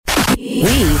We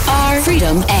are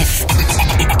Freedom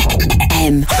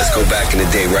FM. Let's go back in the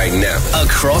day right now.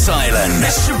 Across Ireland.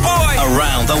 It's your boy.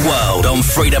 Around the world on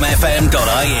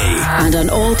freedomfm.ie. And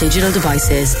on all digital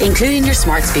devices, including your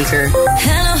smart speaker.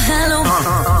 Hello.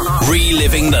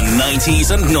 Reliving the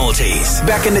 90s and noughties.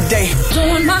 Back in the day.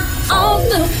 Doing my own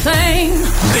little thing.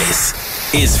 This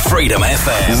is Freedom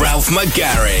FM. Ralph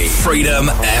McGarry. Freedom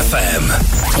FM.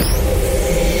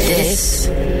 This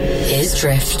is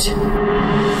Drift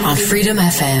on Freedom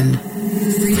FM.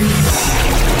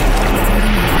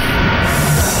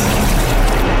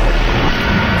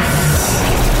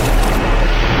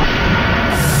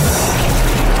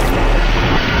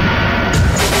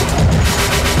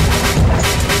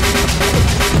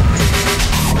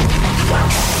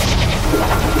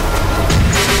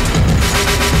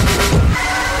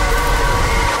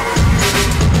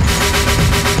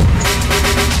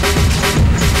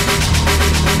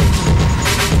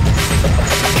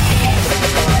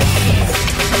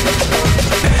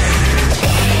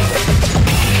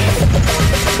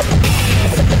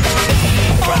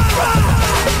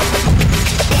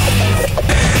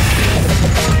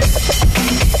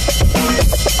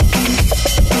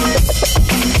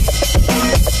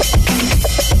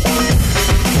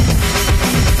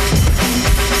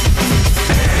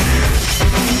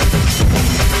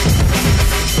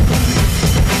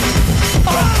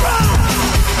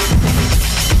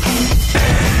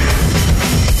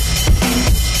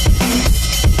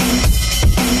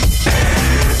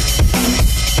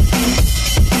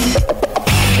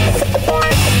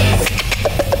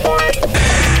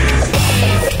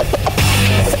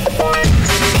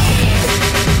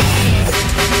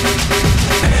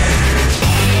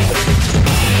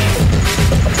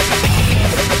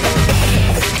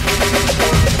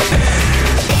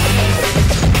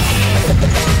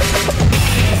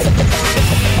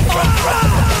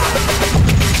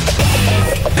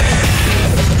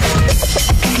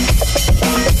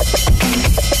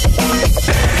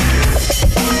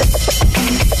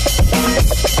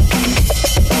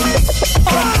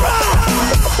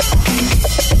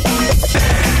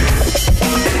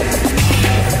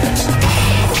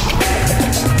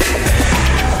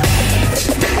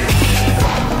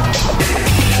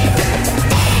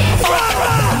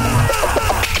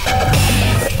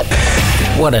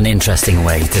 What an interesting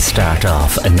way to start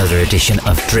off another edition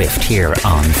of Drift here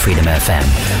on Freedom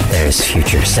FM. There's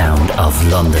Future Sound of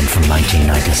London from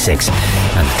 1996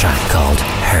 and a track called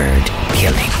Herd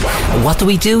Killing. What do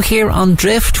we do here on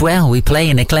Drift? Well, we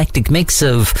play an eclectic mix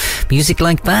of music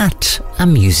like that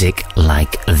and music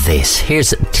like this.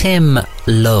 Here's Tim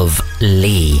Love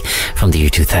Lee from the year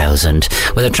 2000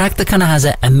 with a track that kind of has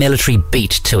a military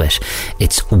beat to it.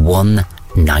 It's One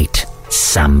Night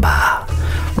Samba.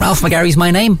 Ralph McGarry's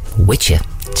my name. With you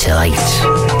till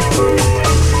 8.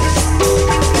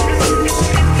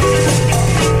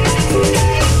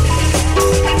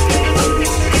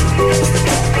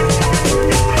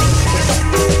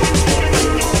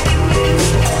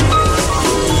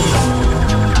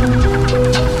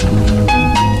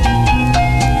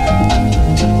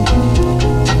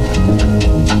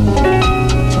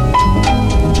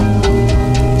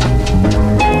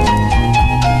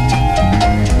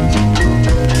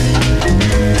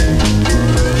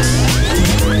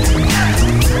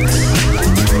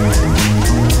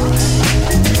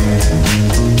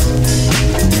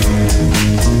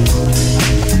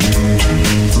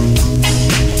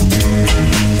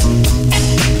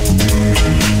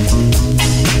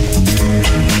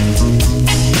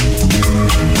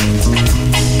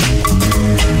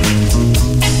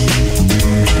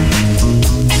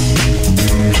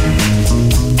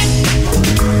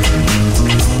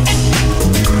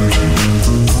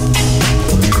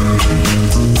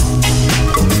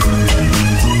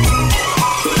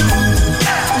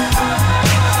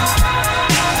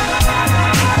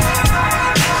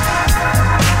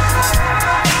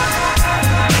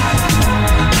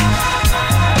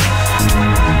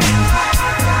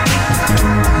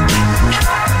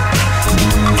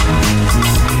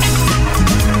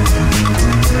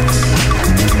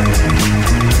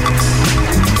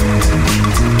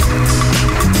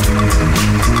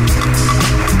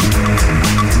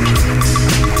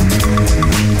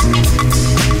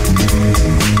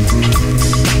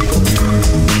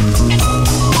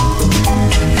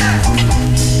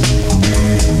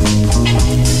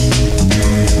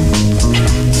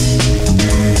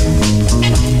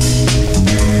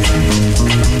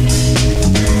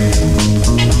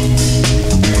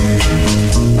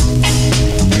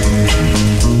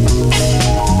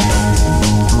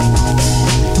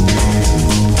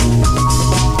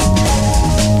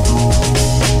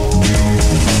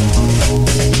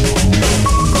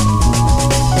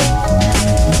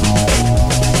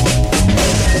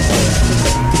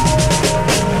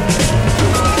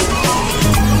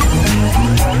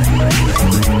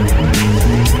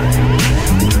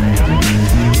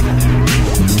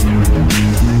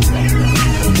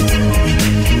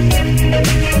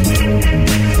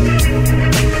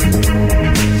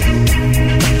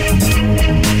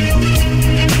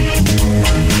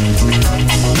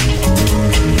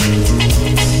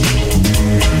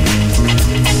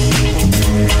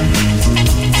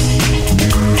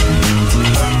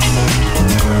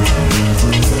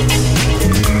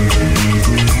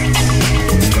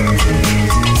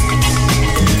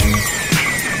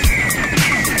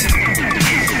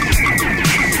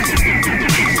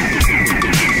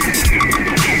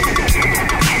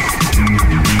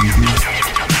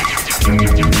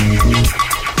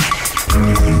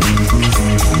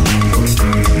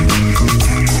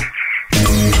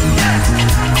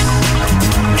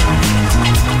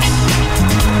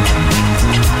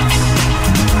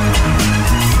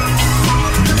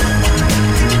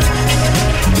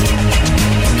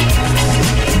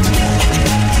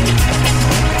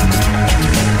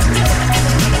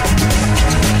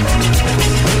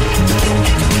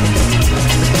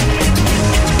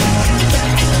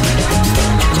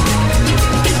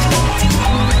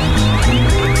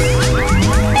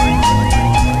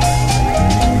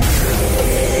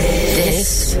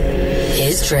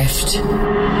 Drift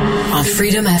on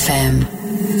Freedom FM.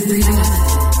 Freedom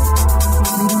FM.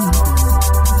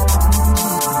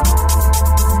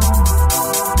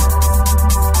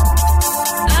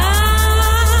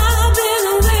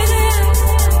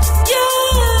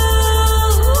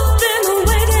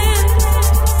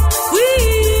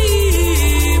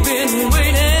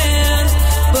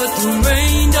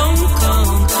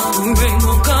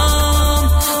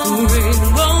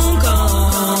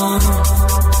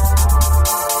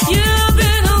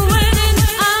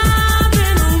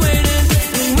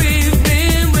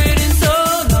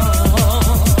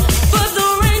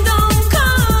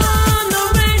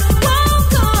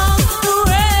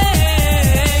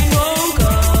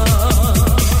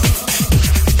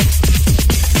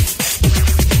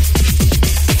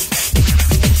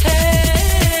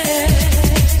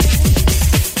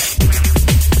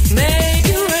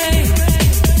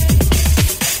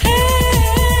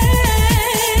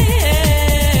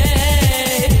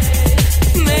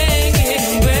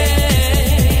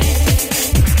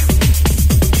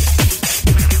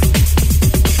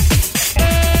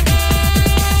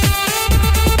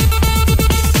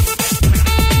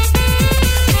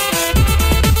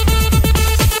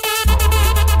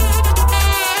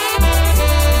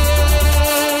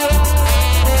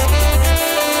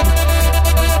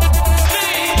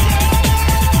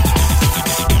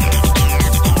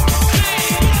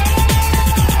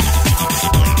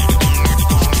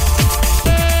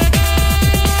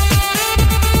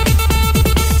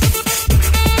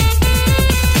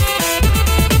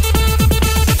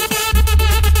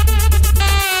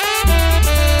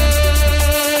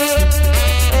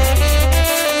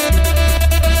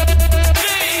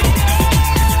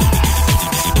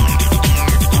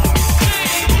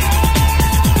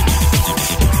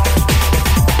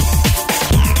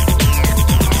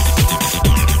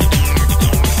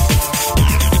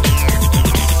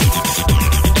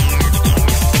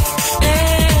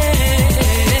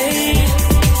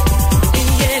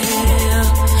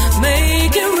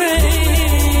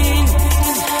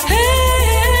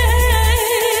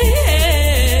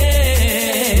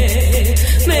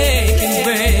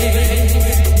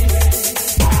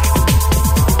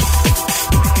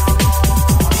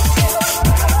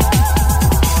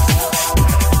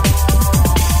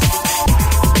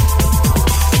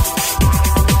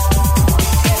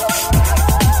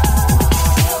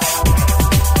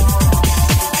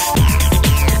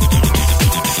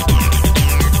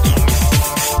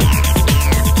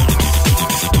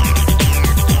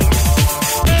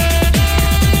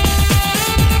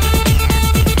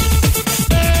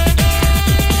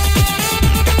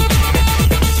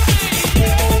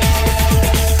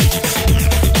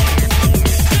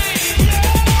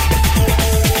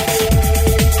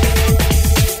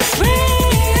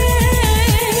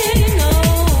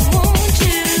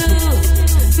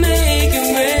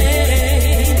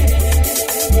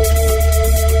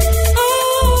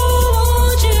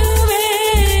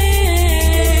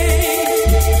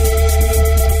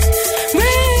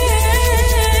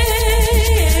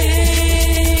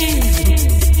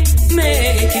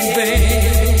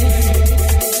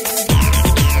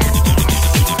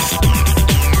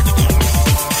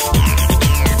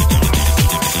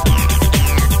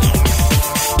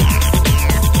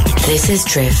 This is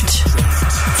Drift.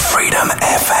 Freedom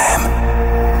FM.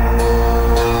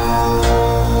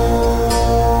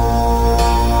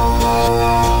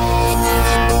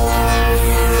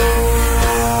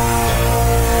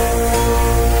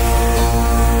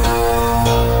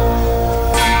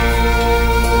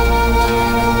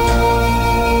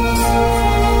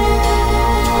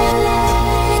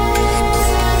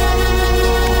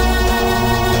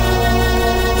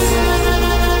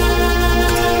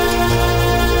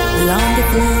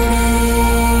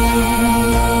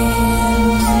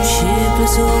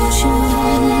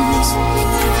 Oceans,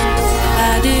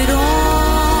 I did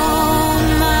all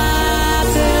my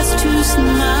best to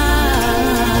smile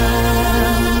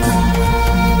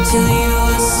till you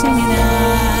were singing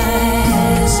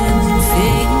eyes and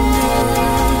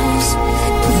fingers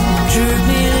drew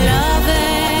me loving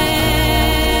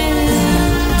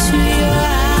to your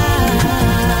eyes.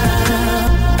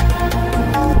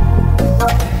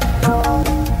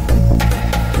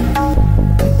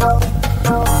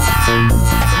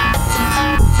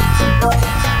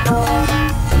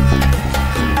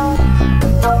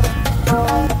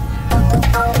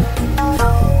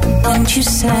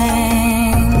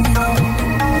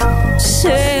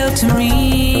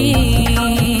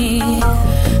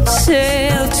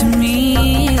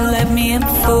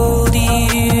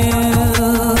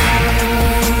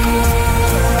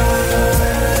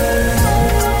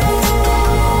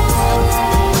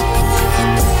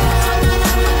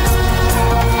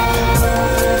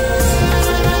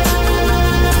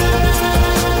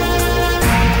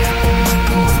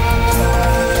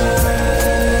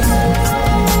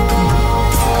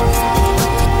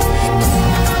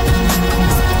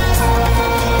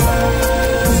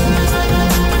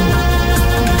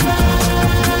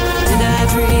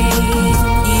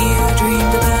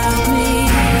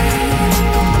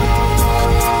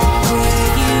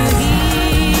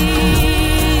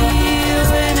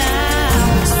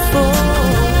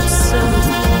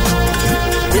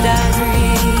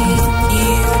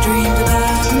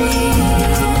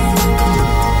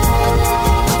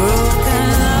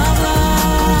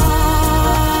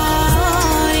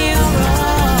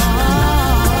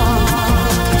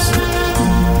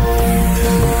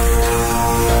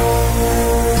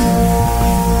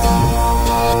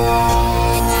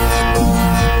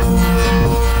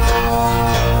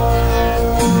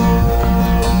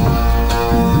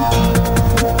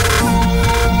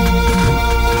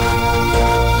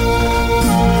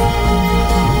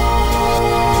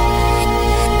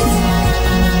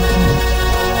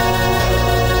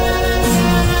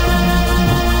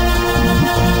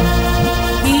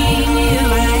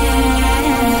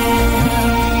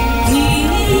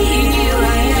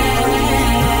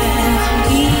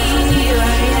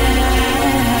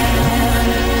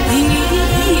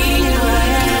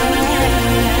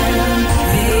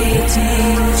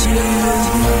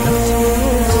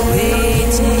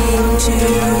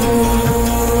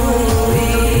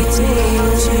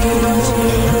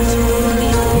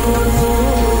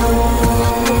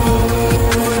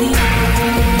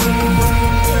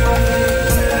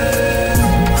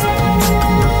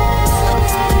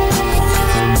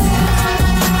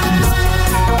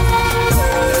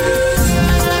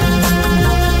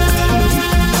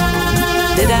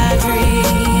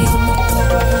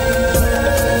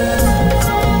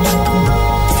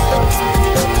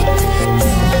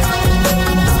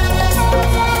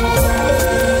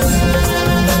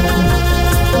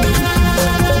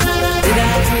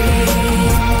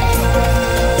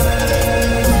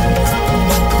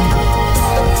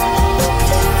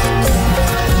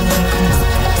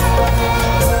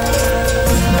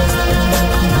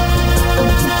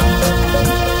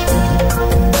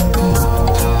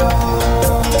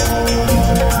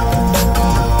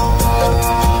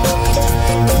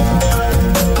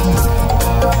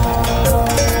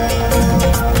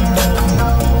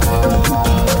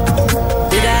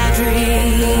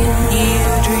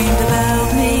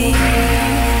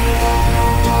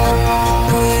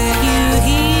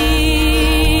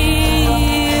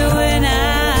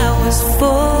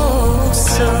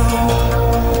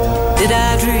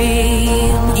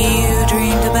 dream you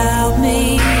dreamed about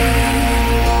me?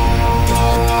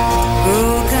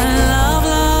 Broken love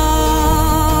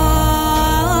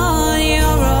on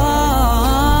your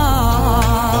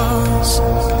arms.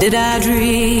 Did I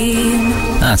dream?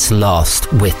 That's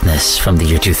Lost Witness from the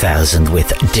year 2000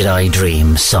 with Did I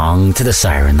Dream, Song to the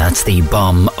Siren. That's the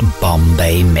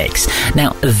Bombay mix.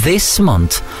 Now, this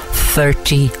month,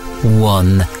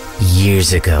 31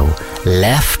 years ago,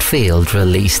 Left Field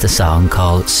released a song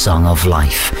called Song of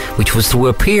Life, which was to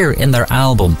appear in their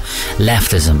album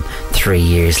Leftism 3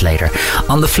 years later.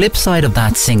 On the flip side of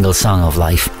that single Song of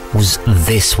Life was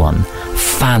this one,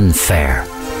 Fanfare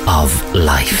of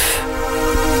Life.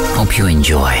 Hope you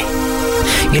enjoy.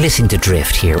 You're listening to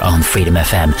Drift here on Freedom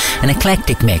FM, an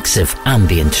eclectic mix of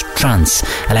ambient, trance,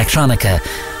 electronica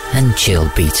and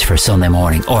chill beats for Sunday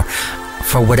morning, or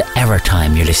for whatever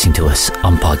time you're listening to us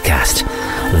on podcast.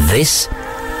 This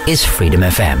is Freedom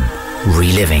FM,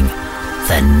 reliving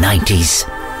the 90s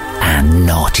and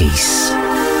noughties.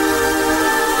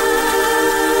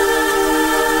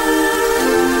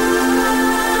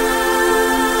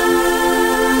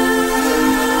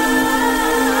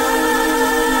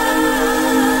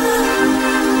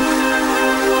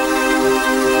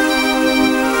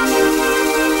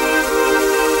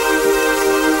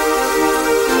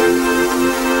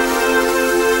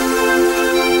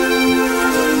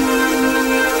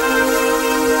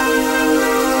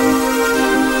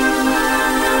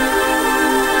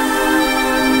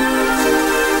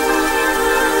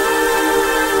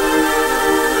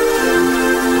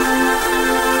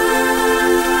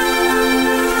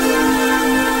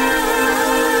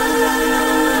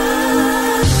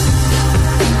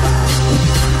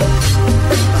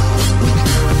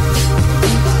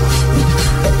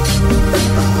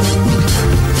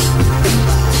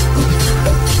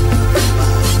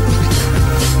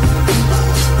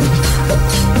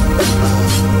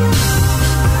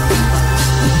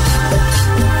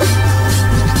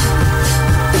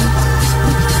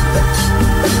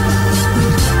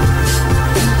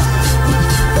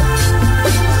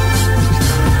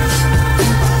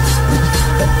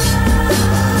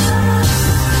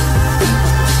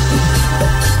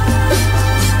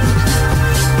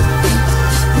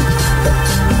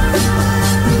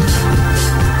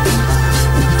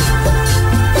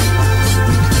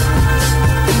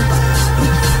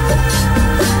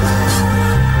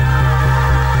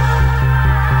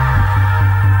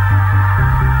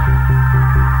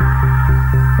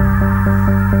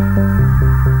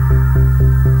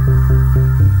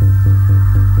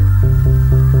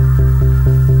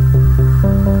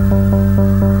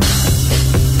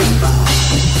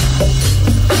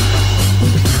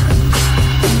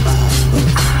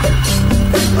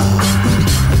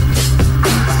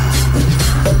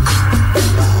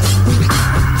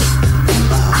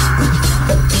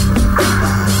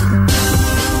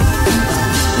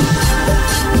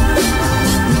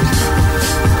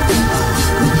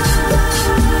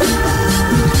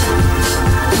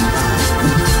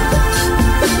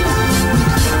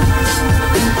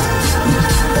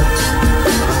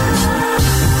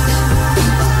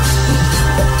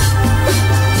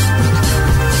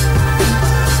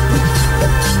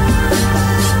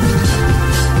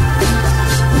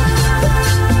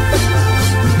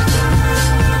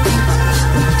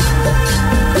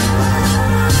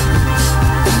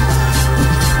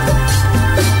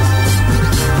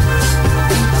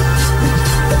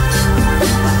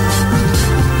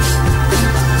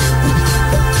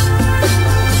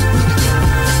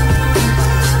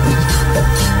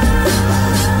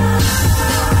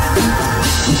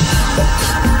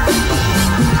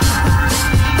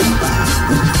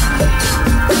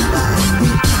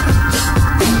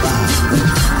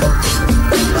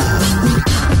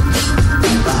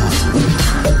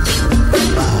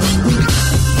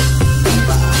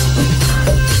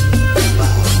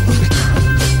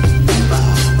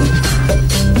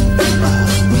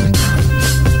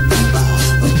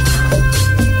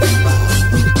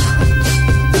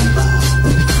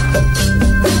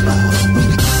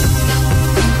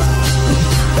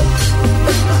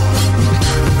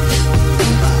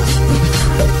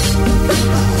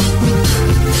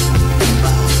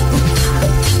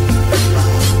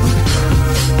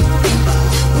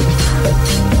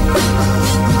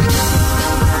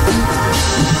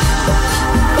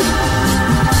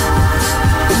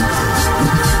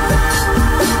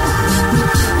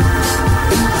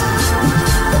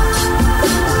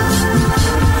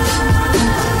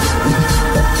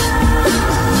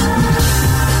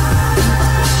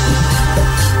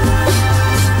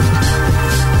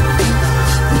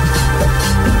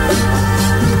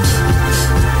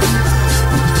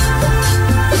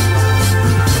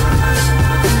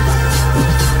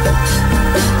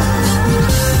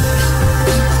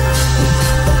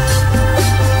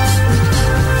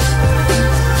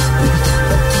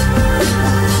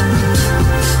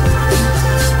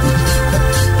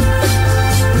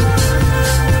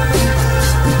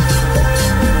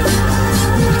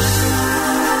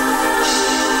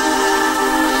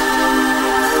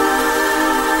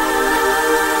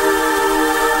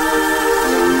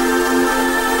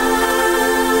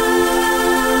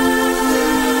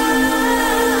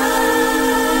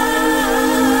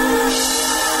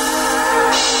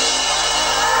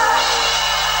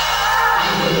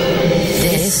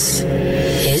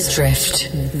 Drift.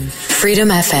 Freedom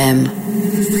FM.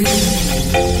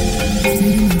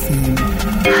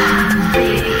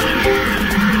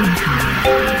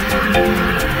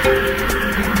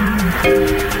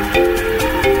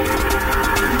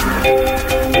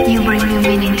 You bring new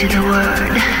meaning to the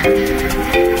word.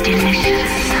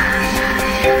 Delicious.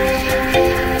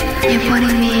 You're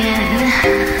putting me in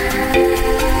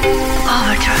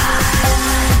overdrive.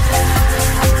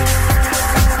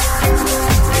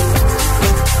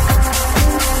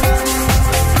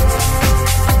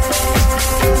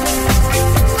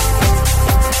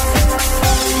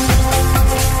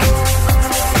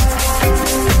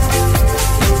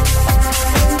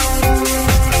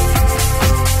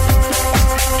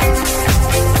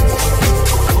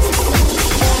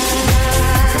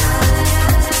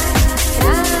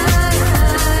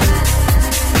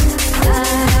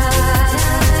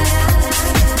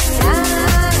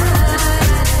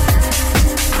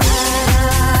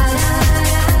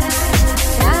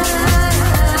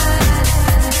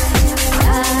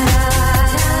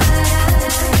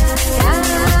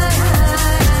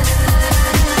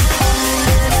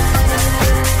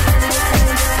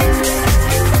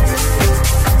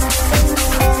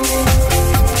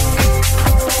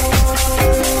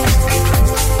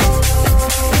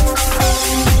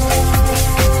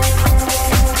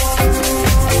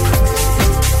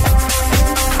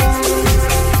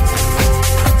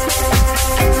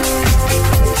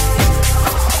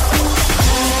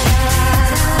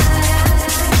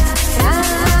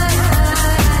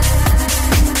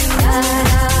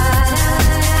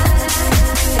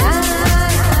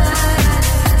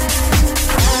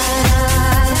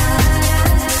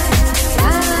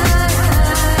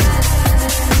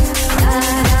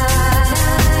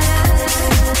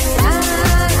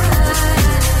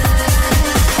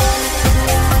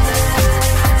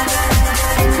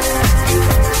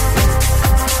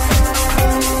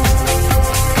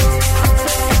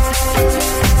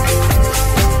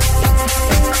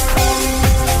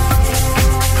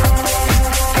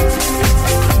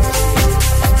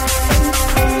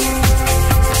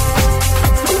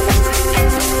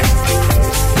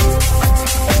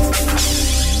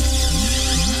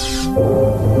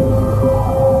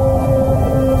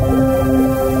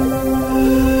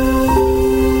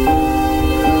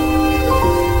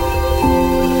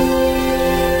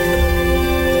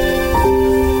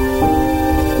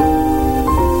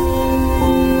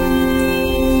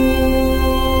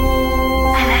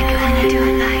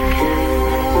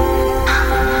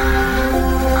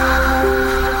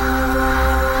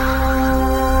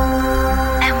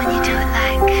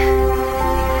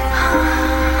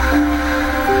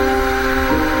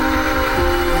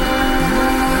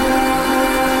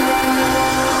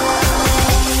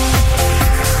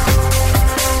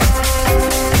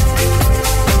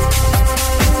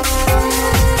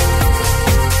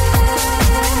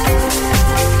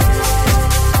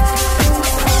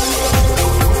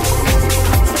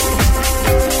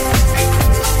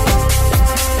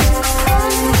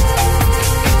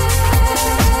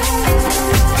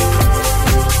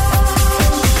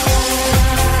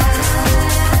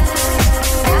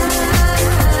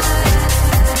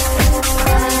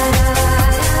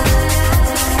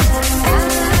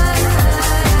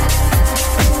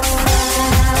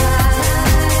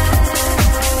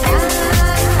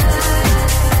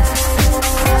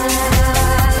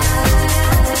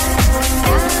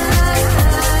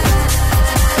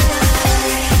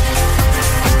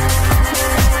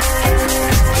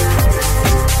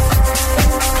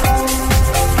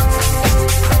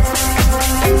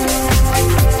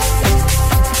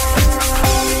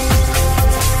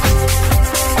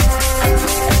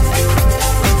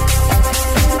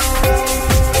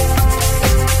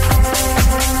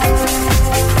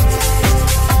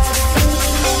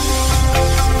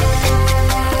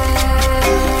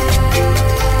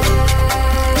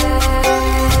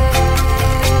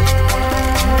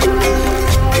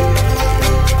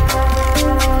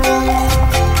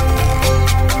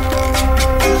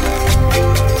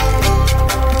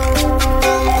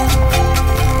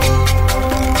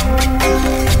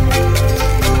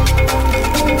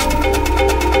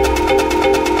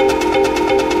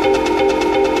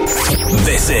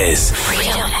 is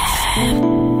Freedom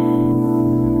FM.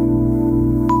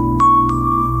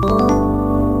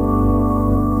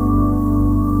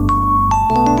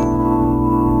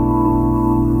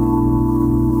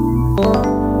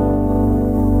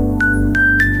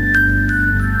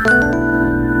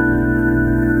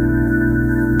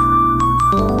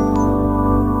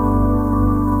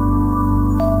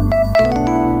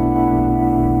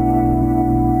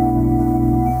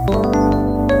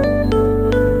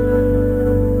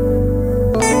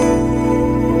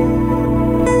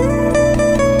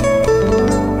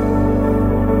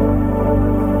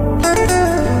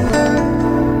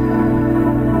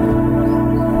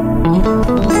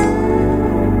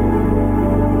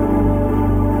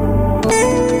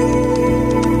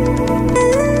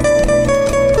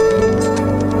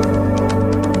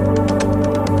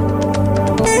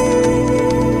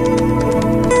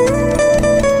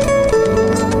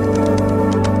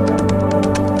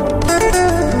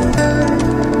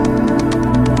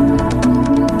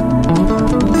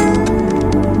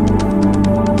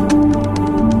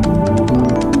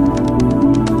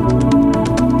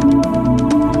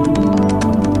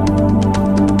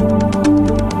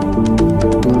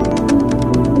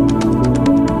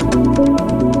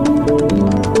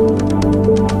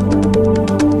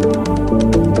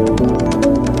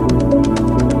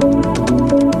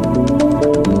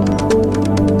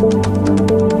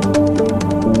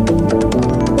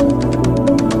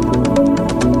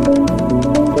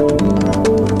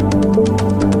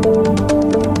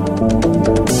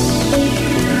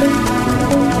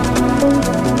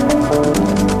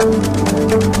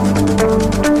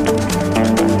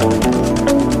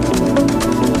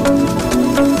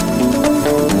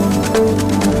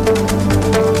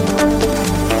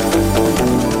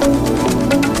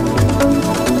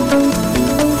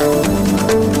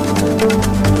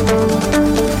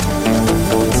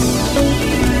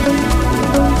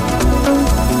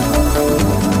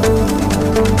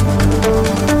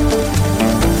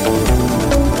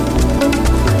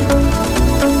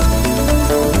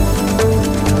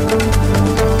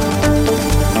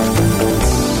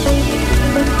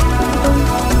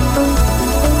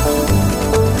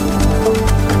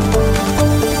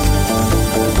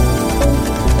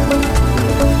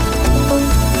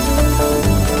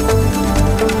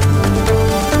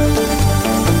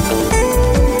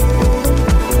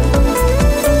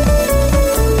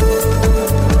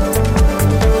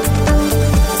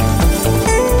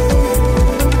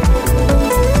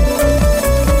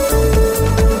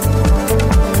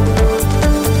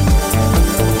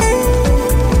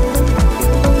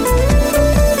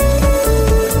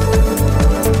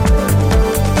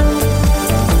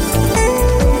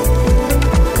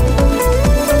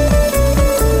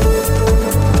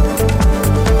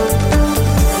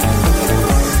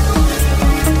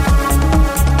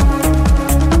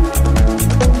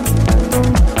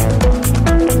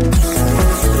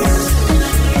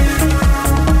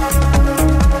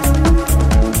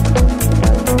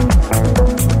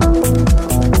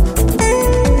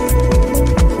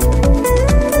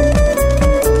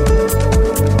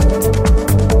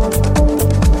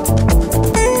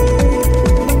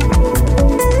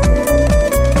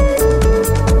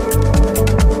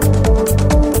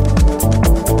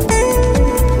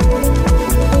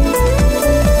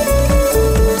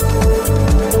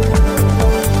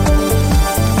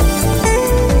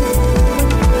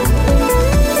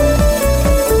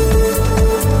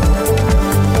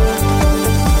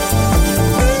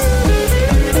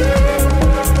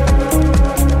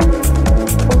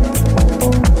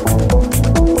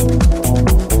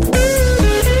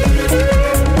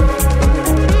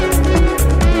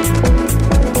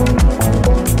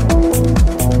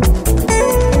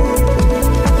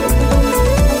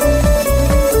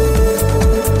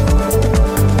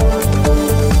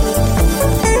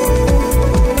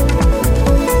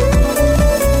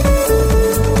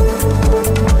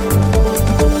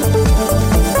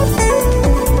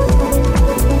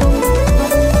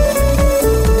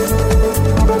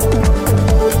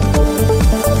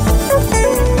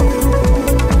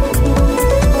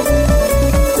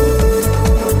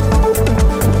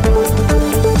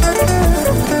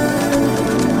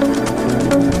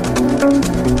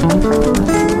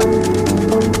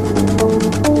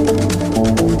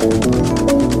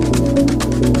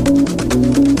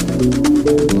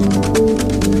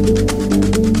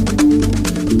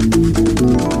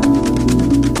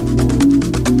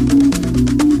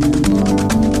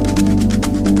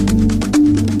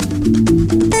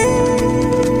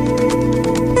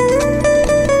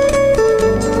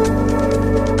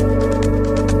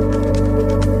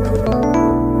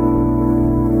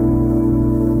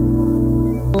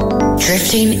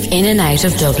 Drifting in and out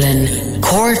of Dublin,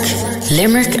 Cork,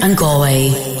 Limerick and Galway,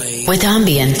 with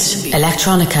ambient,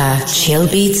 electronica, chill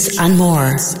beats and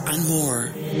more.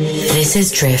 This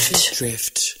is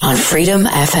Drift on Freedom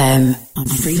FM. On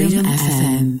Freedom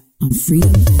FM. On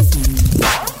Freedom FM.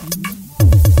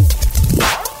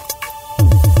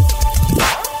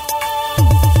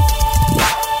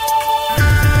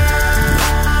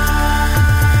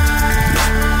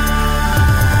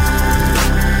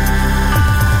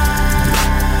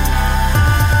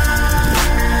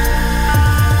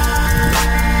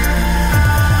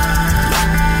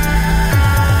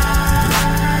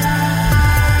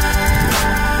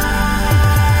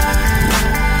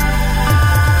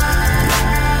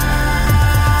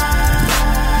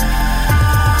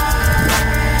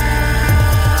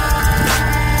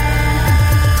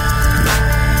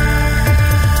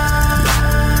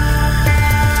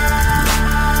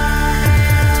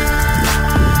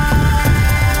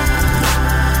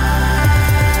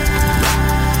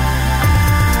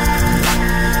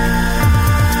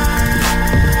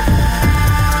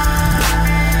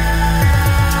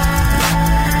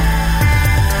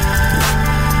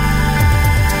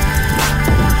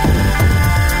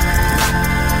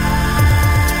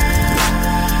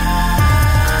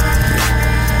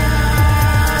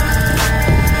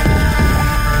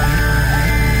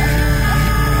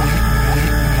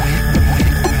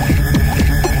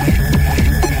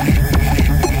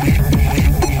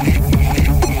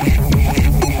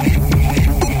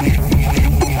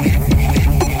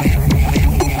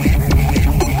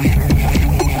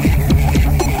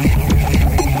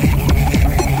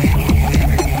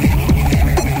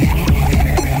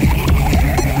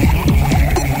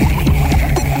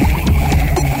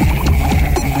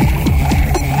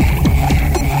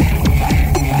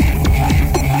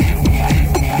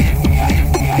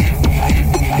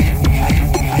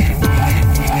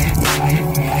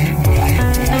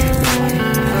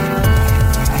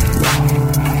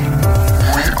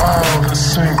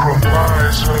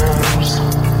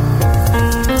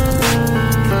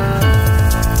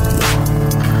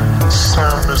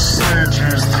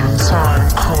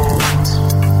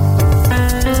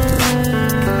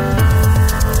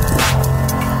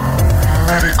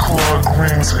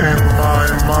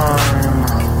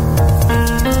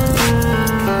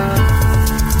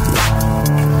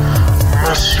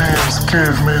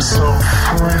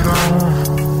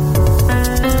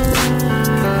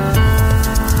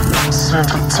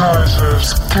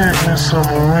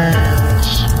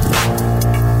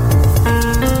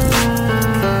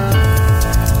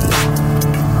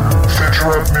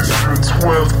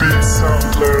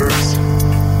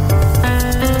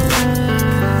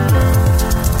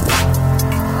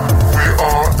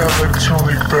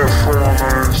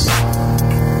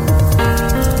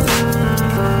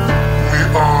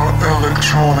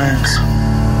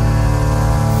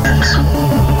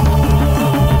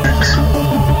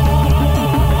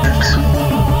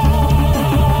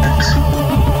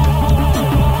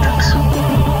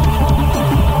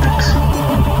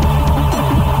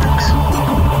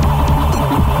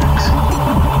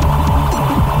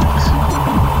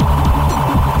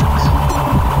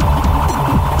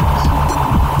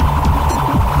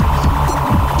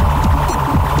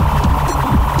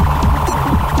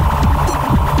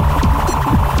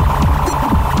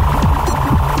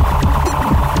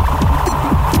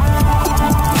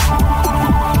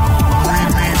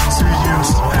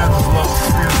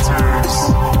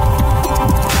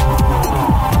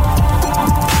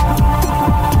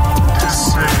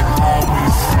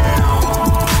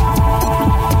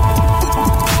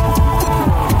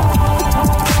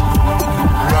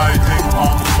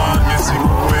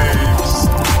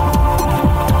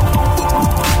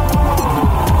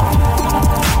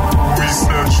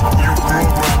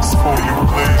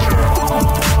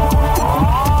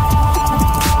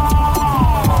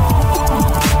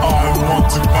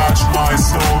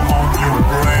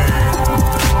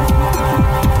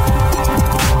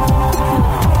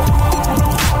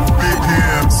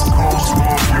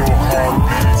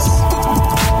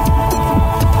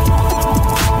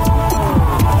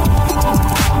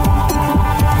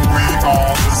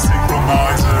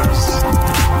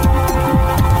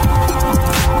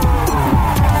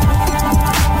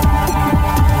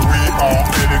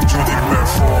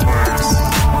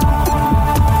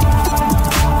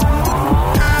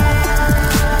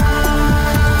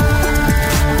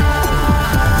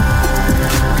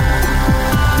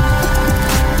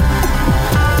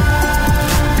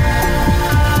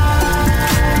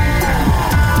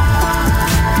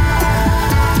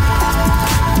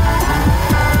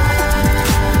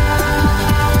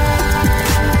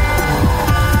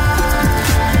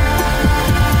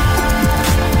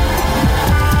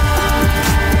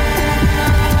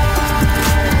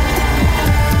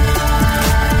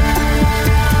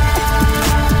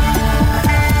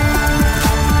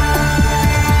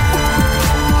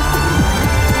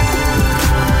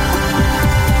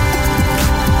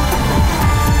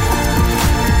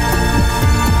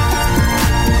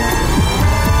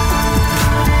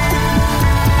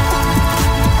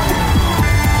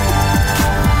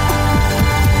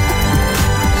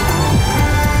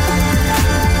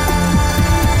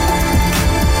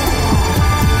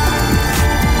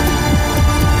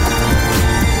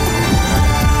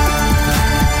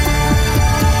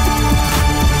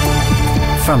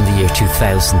 From the year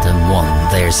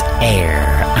 2001, there's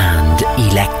Air and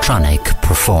Electronic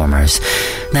Performers.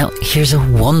 Now, here's a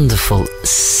wonderful,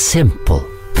 simple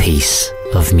piece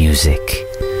of music.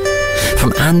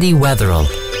 From Andy Weatherall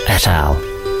et al.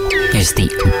 Here's the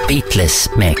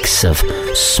beatless mix of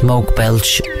Smoke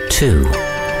Belch 2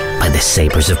 by the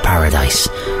Sabres of Paradise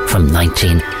from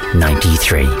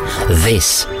 1993.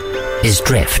 This is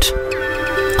Drift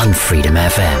on Freedom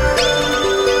FM.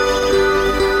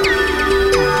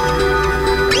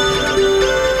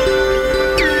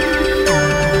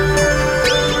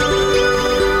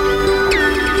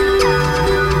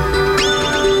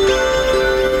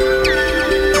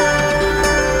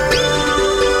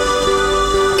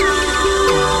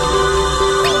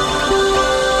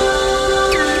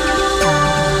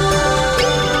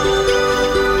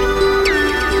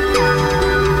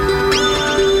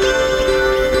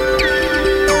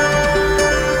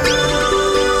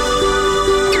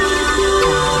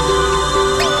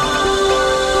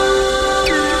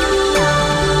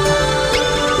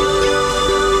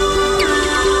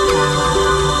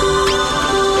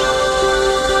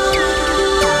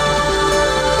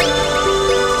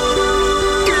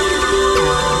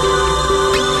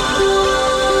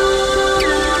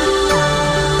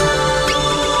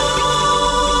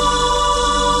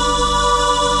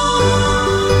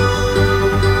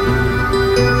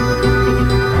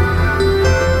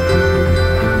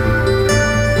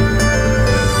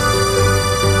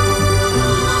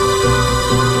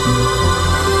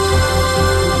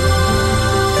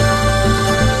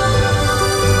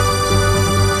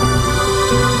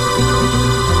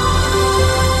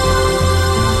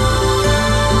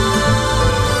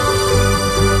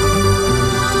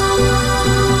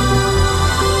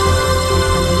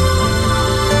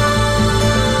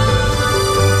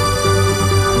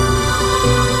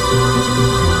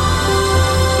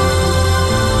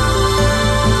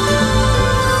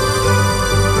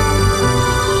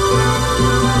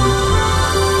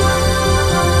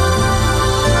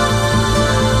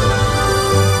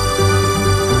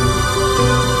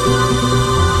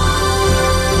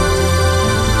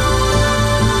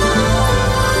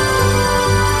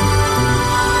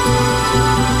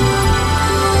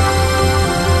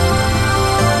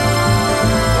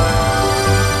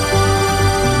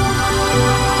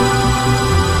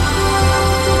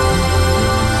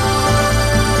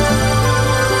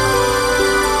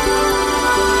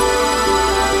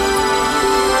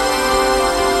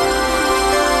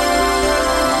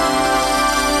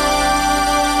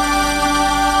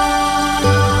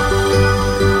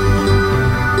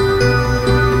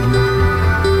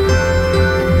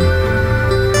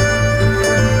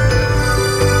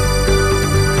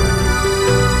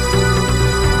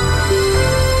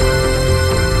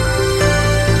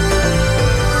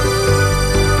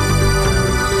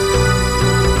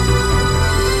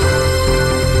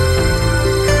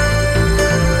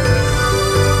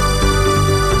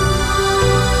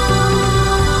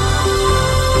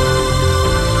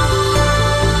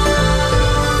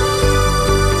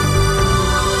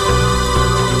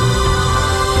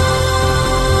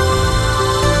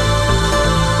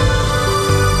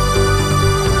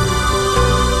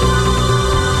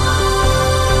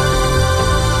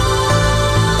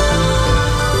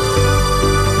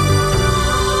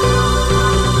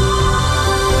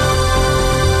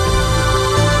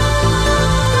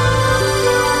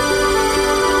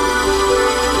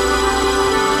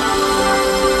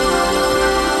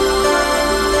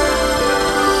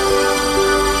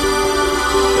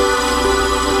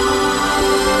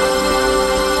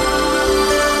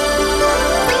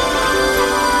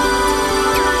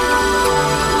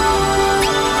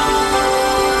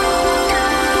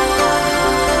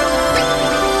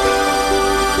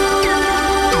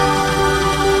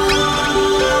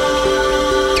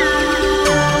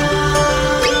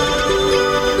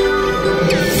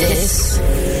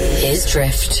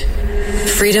 Drift.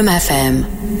 Freedom FM.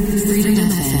 Freedom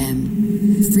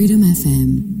FM. Freedom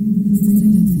FM.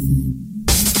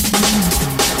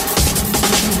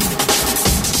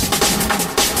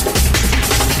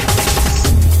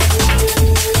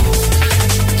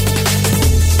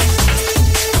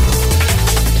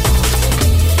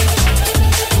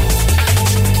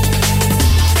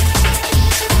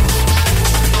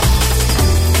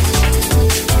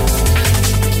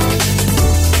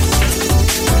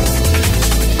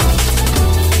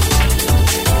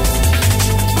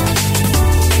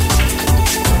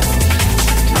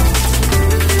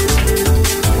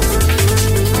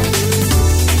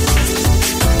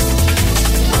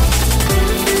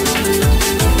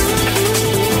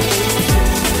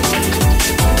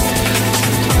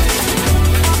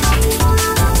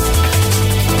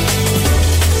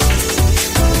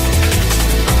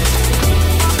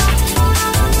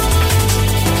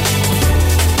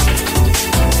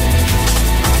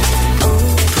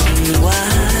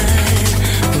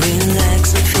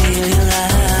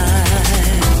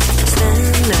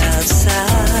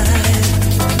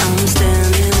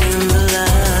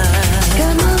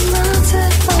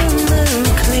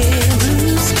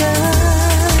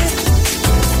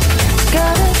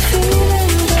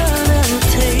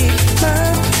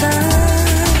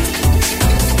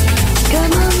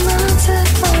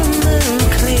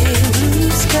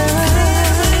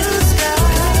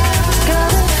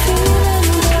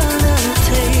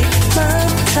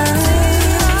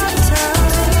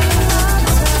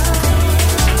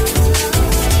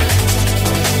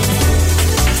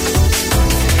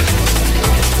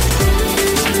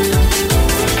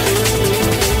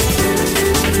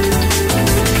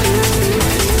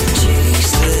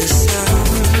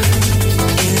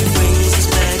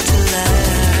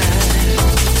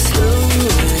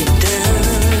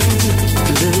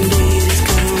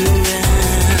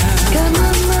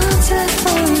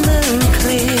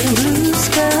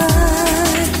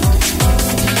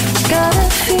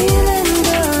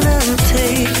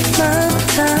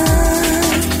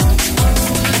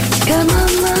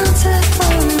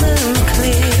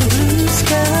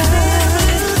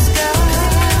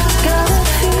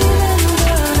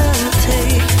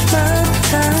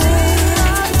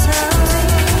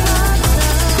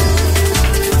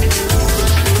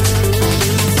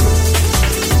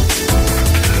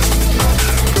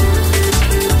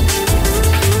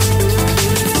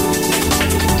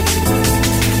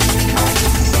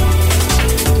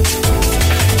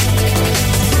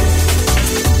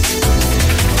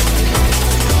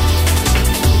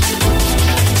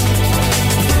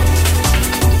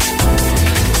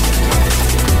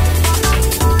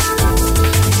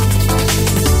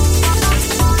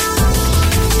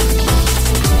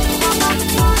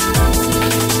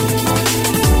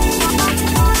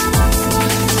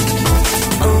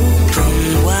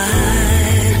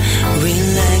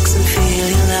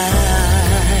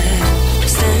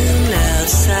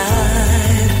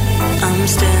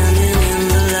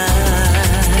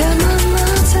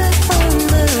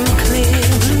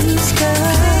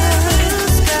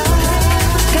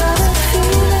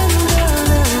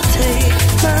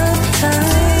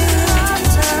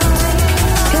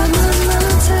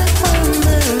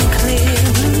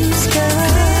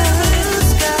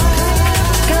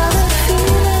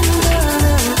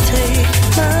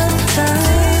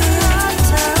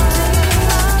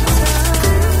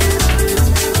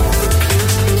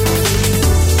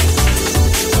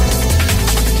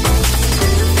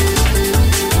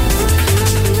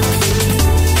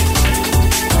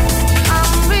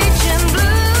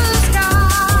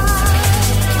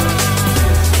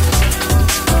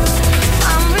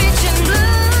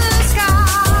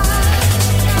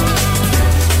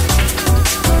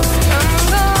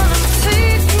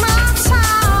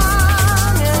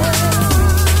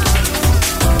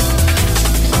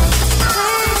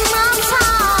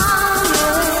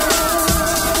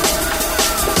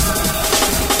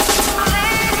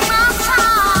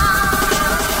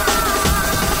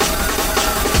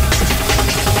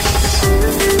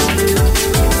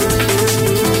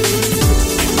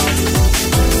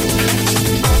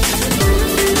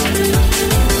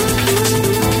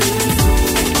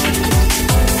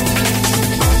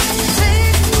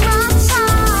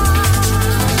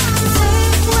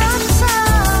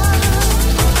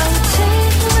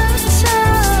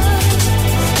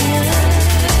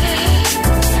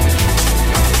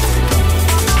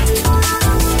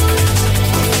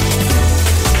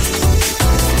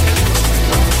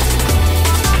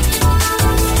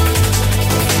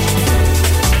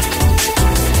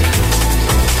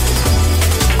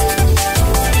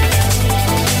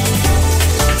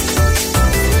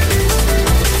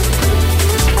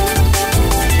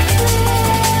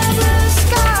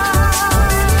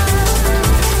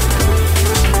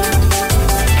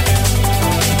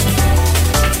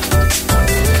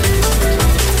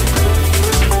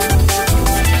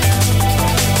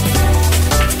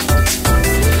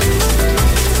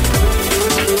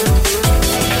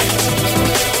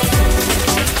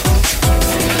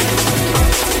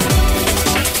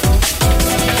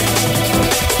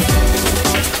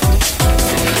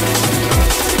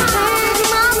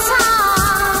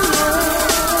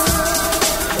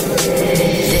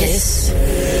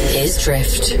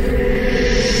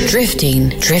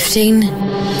 Drifting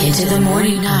into the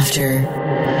morning after,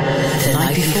 the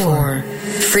night before.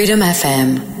 Freedom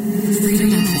FM.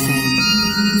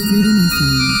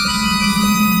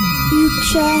 You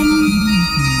can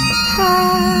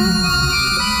have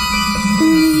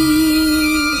me,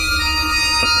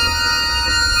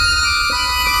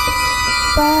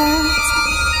 but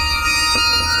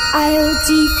I'll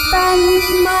defend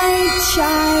my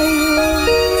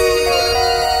child.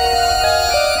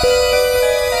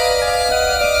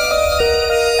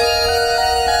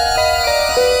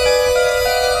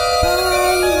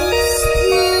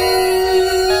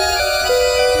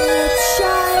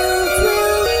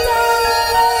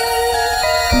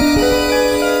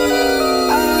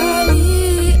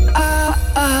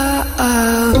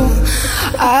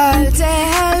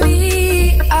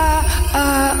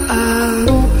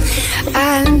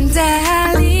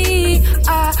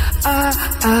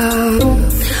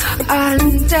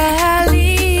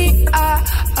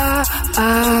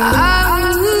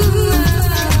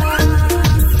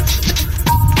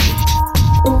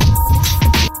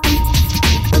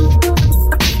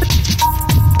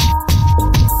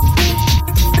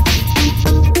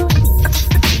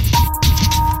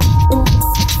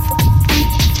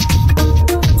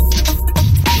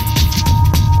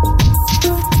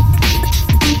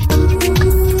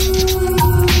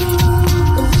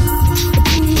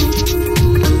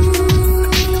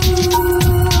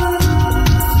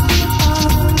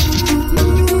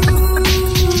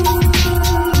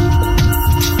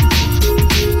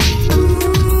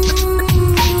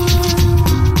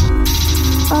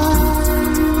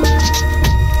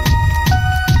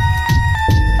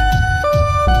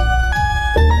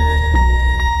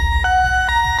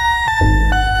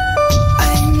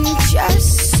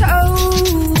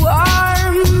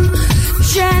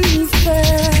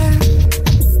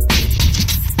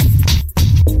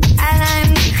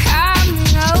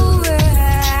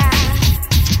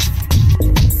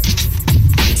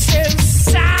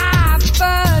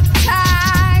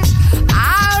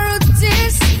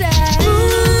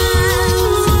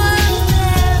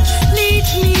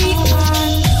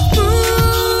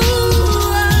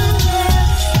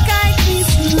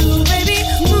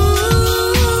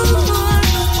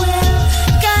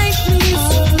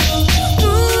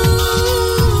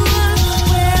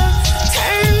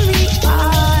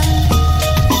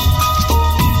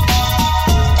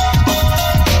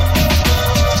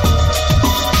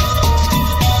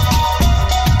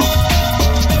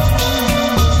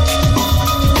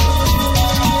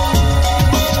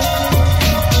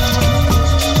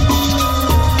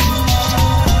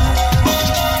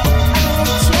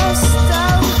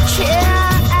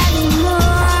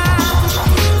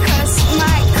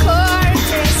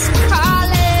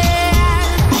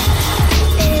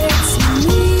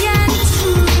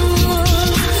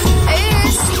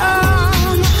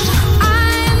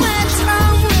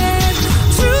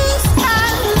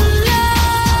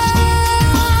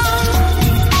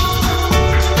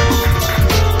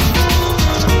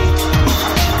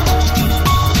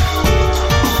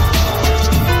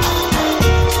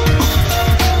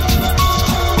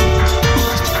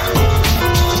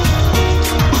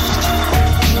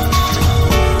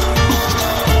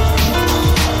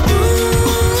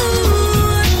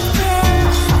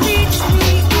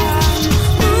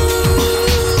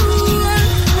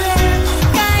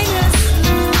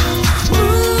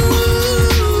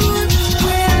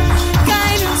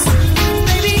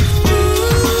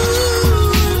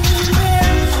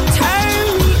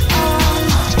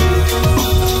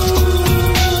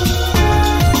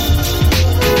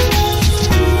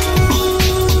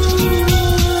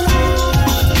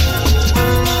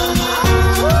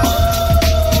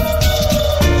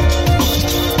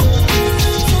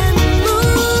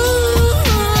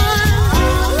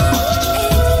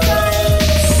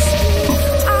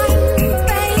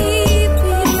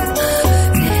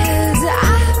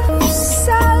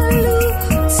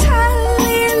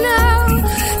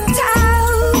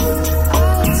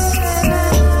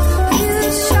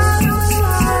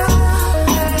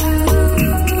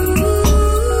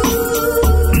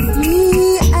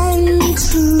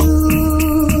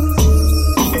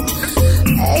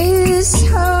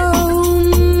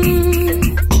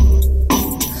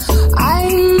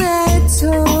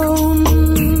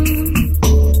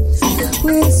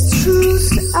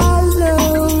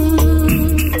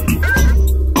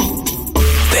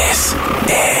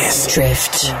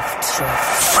 Drift.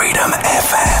 Freedom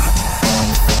FM.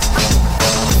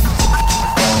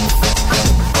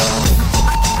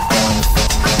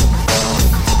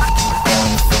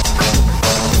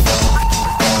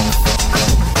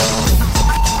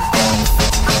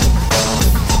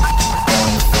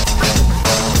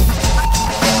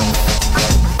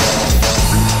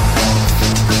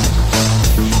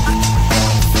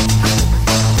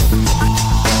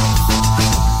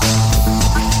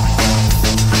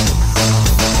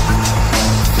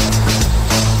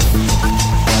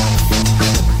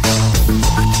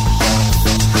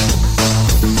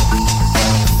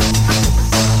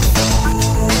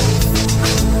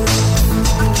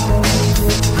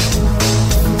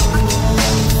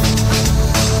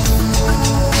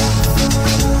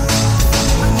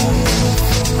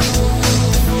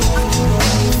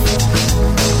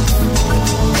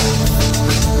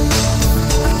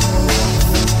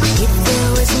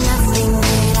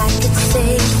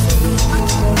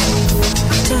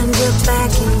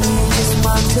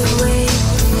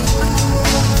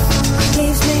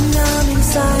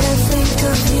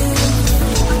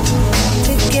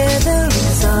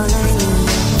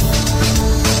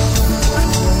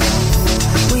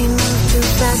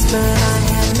 but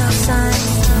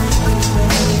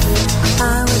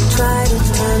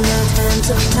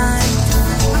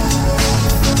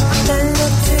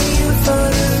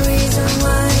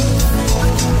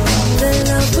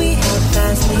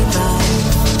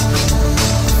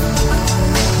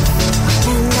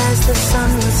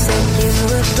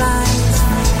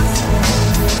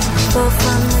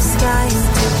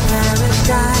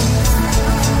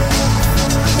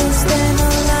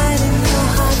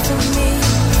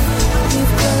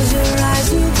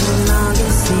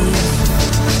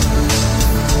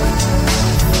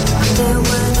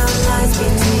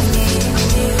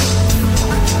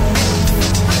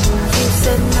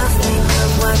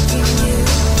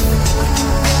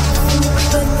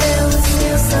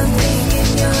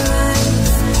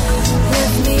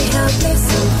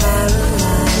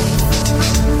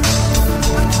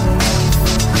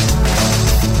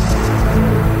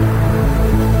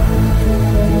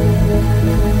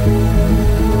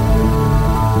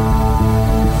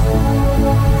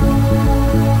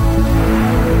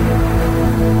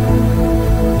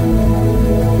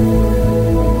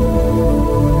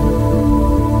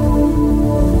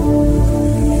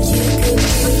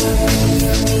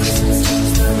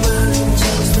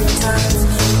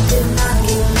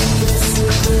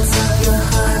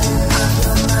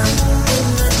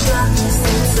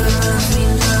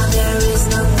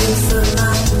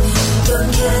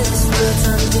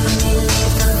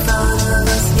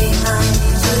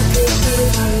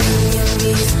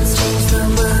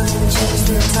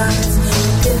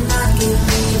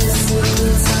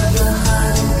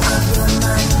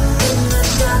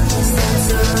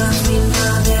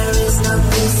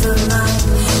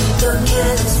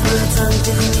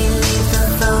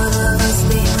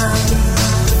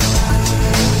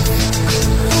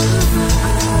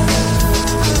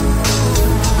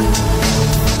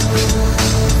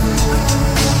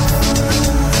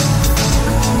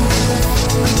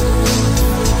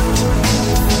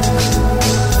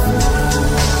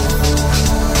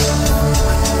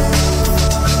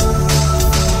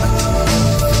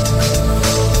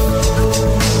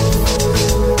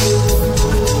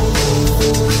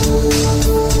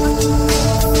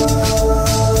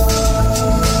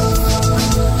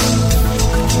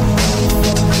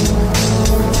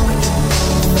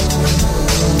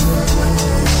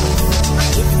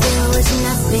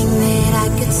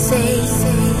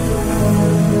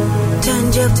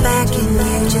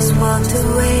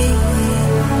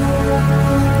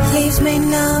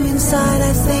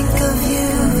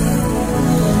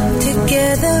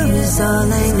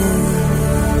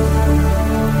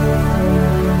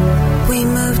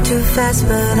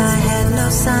I had no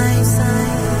sign.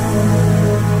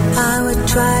 I would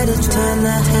try to turn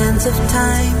the hands of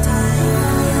time.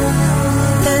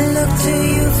 Then look to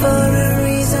you for a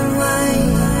reason why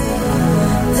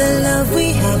the love we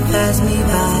had passed me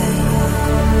by.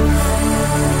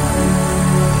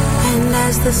 And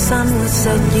as the sun would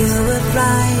set, you would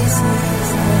rise,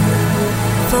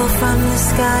 fall from the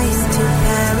sky into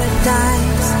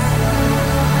paradise.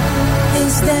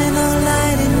 Is there no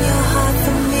light in your heart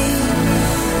for me?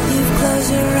 You close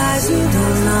your eyes, you no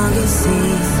longer see.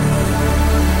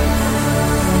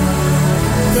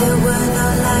 There were no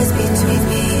lies between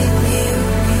me and you.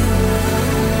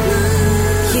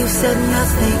 You said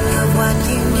nothing of what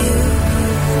you knew,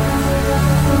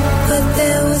 but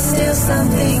there was still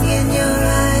something in your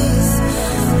eyes,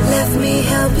 left me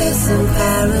helpless and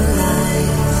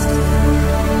paralyzed.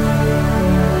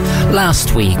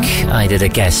 Last week I did a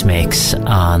guest mix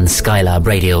on Skylab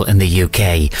Radio in the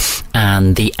UK,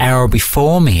 and the hour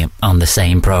before me on the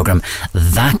same programme,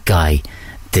 that guy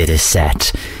did a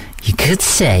set. You could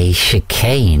say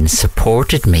Chicane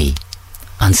supported me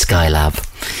on Skylab.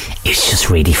 It's just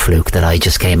really fluke that I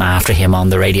just came after him on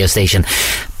the radio station,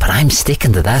 but I'm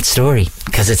sticking to that story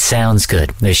because it sounds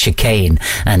good. There's Chicane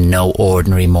and No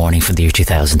Ordinary Morning from the year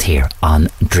 2000 here on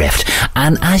Drift.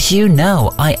 And as you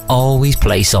know, I always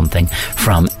play something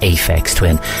from Aphex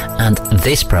Twin, and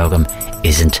this programme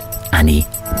isn't any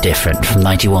different. From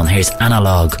 91, here's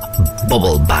Analog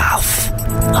Bubble Bath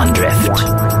on Drift.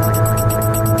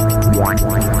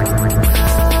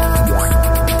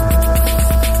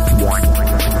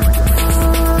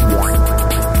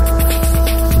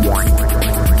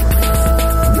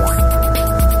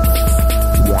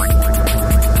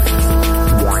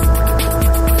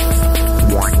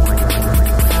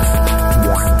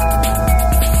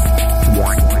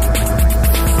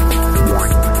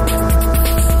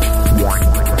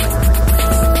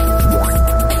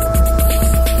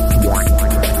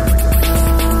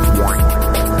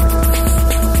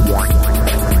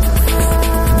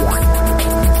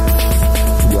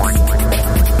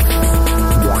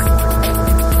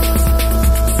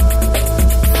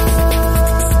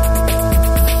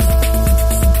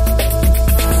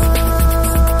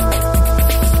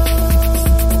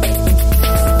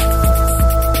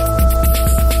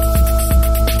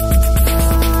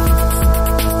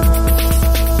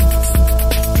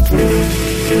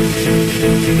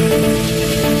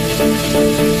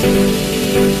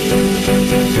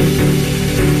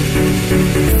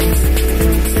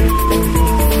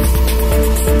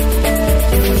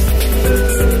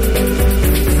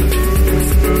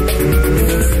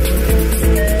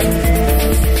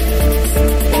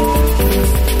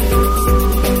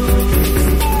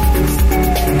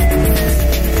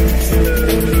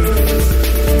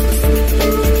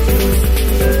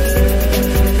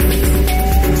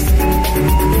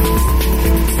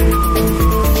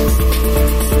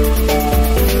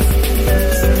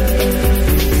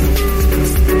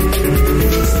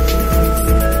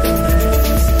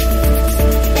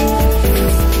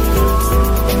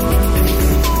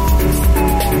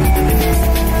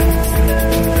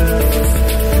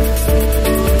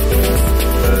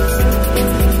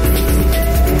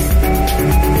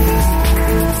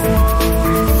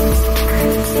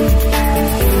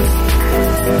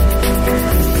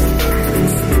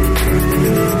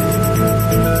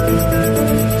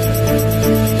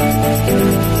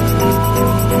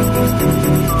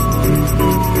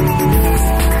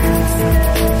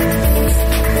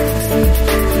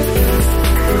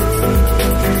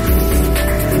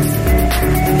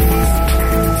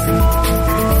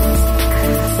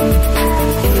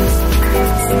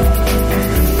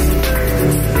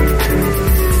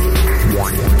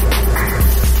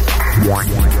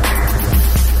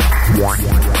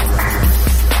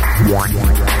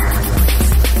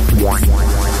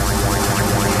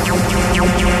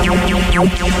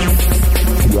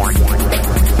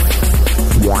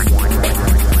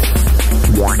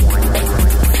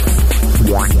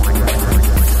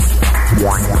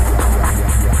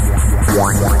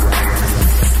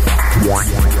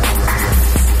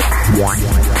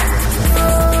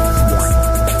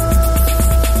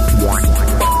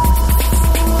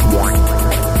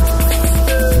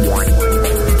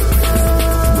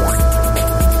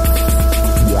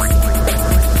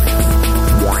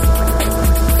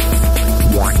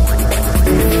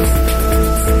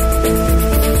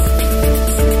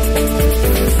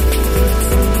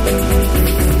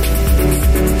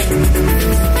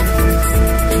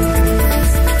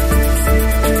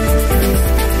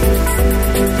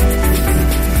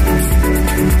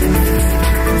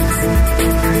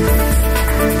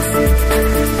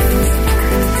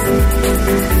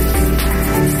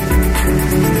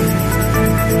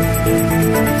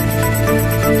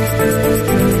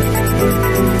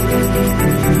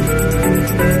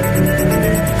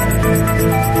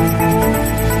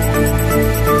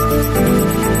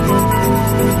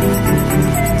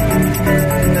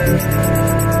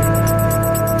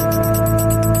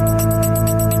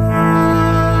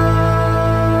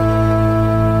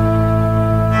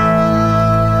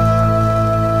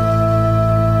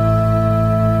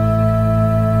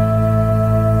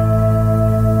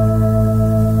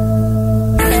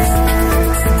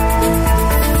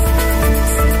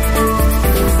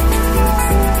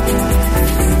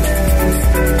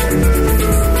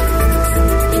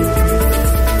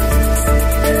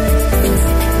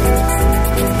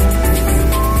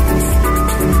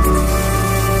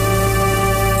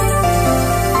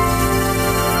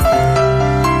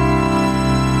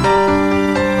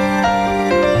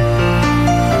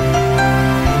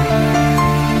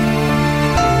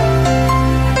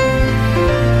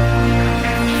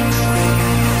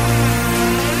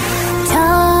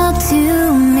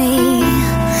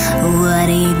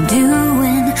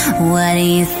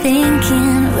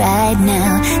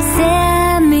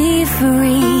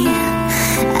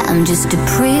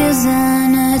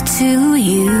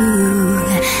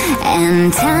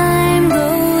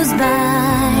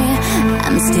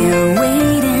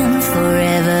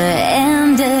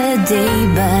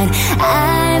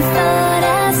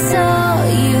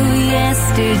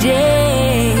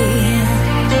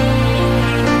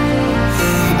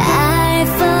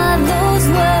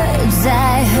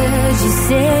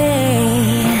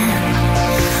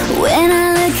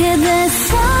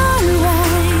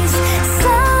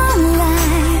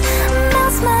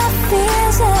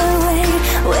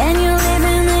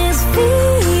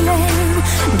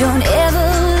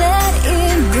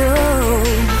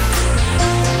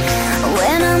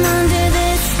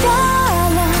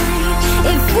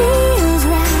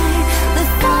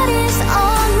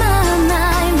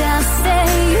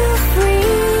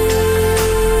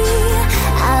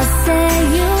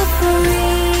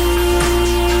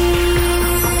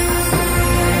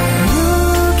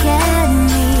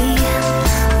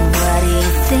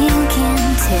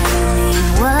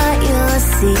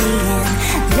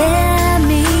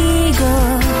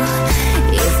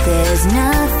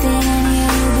 Nothing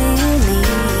you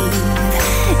believe,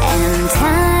 and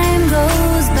time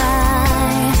goes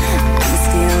by.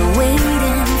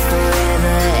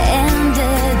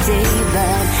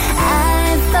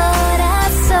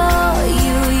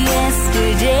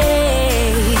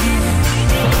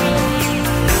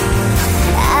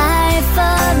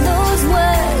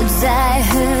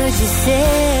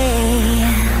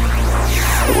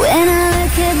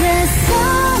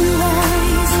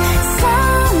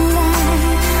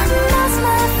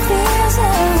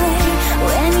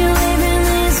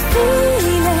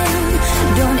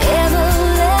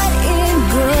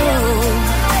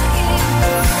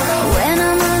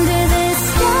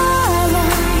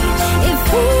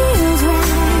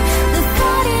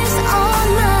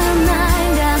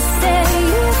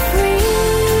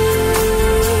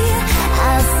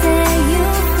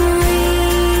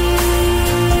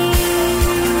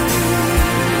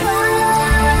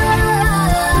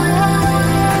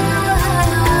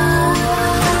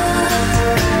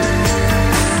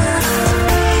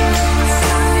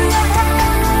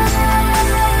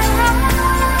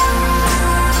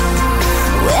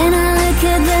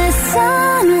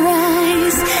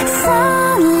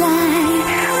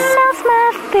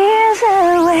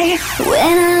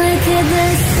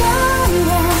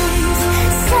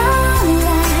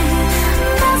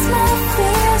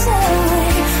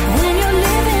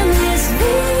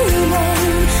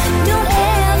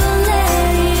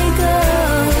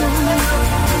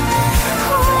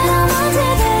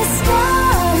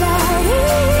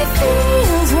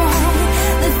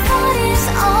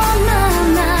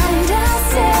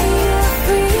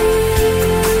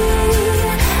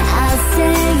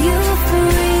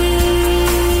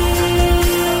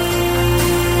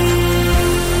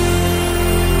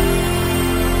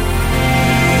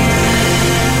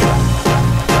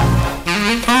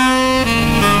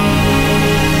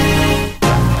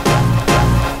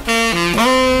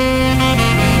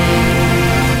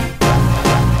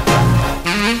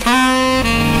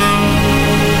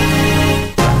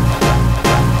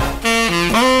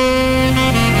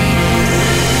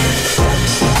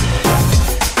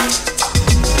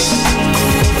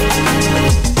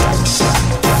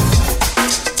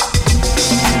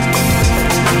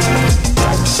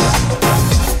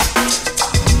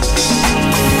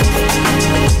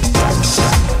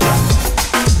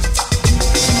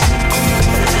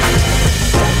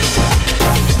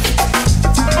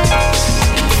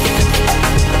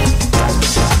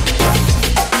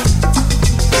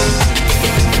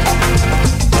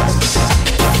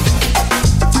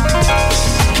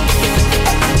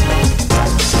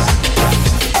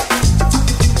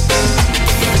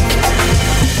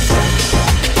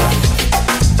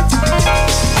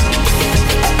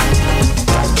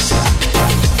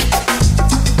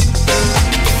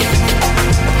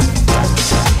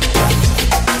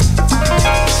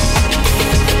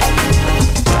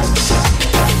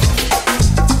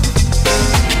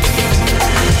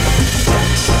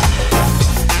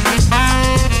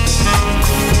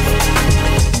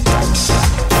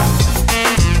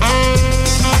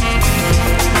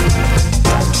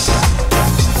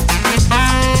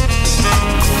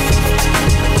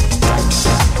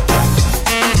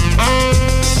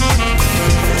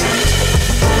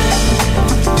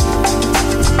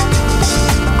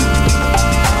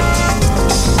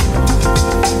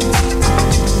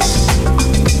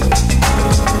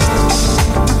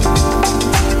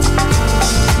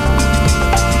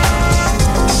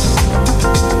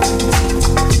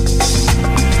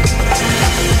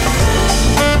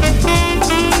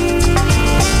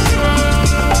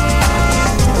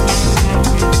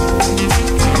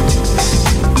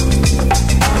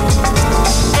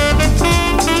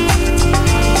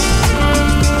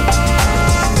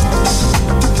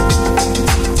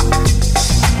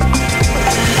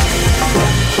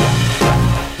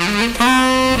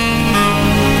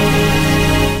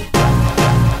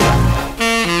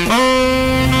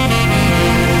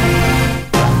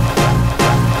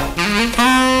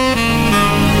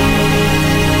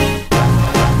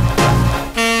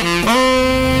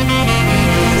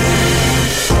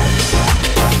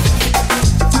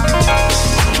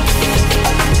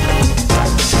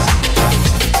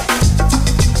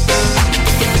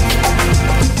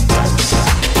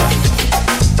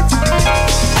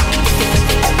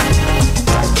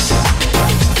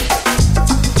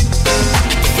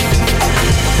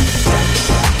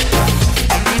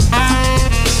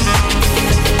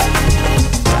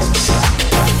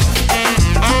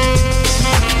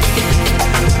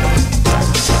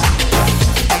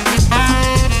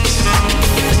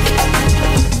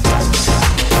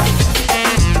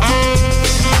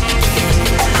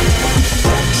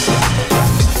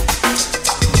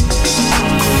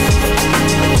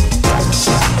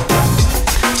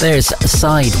 There's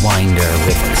Sidewinder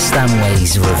with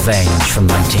Stanway's Revenge from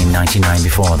 1999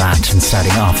 before that, and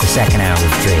starting off the second hour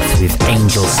of Drift with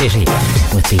Angel City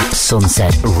with the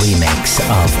Sunset remix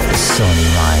of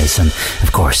Sunrise. And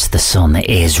of course the sun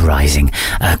is rising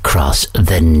across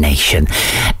the nation.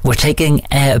 We're taking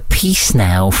a piece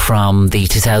now from the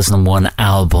 2001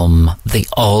 album The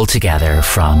All Together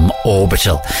from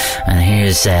Orbital, and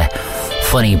here's a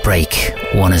funny break,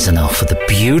 One Is Enough, with the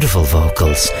beautiful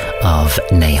vocals of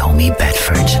Naomi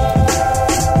Bedford.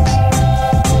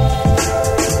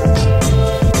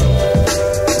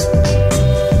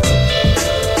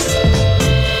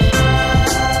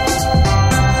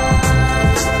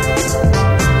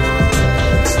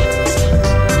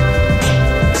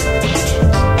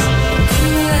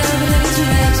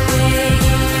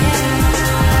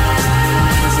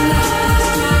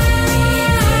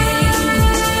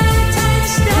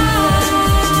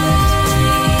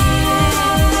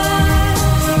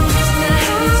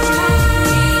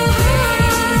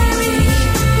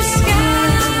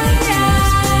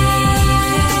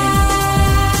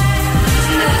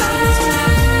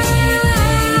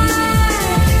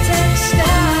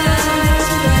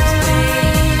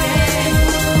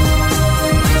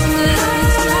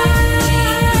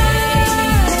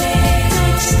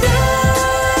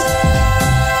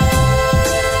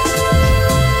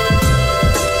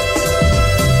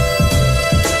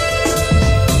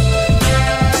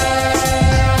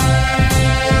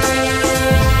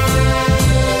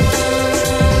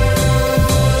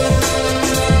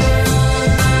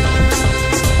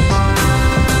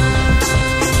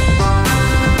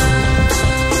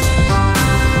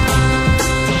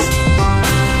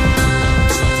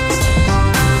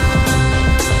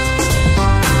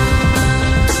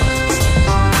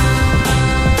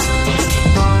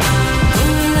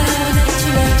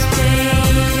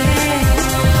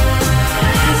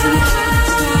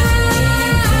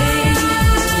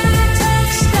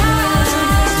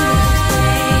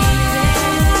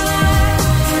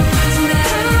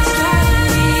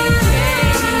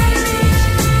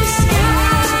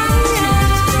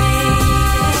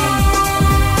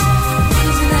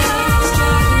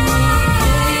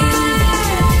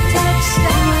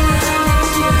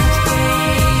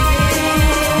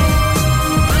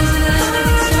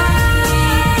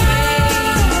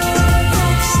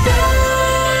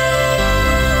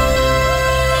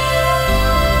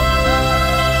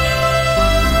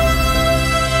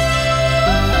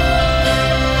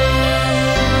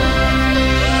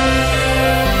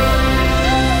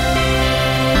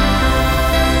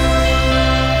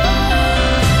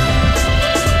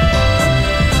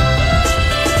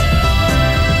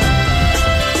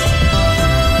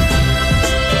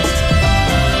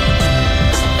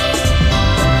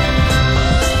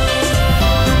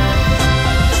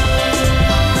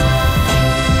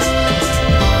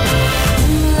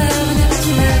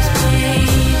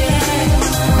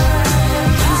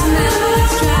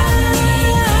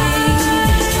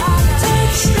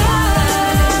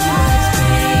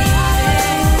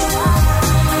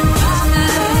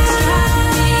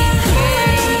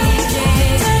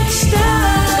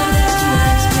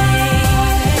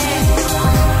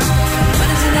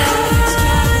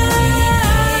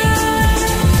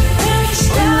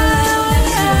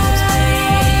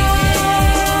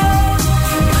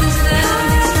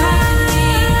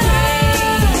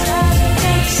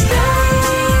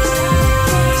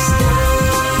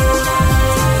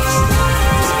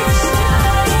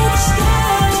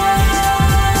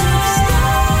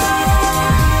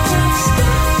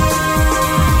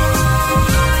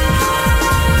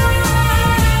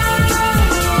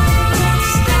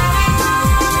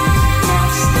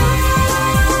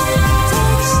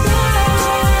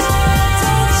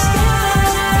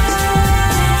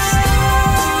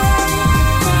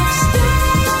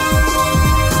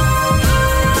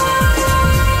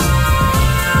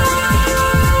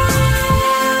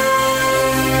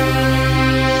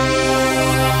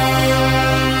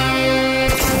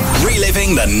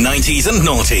 The 90s and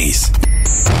noughties.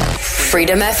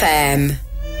 Freedom FM.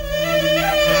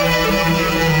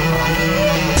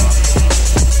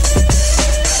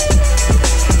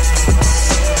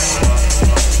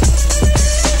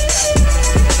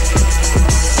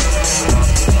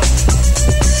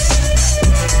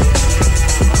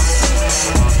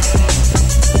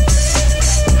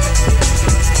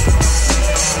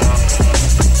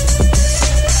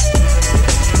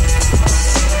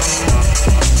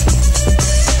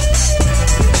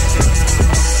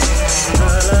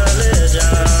 La la la.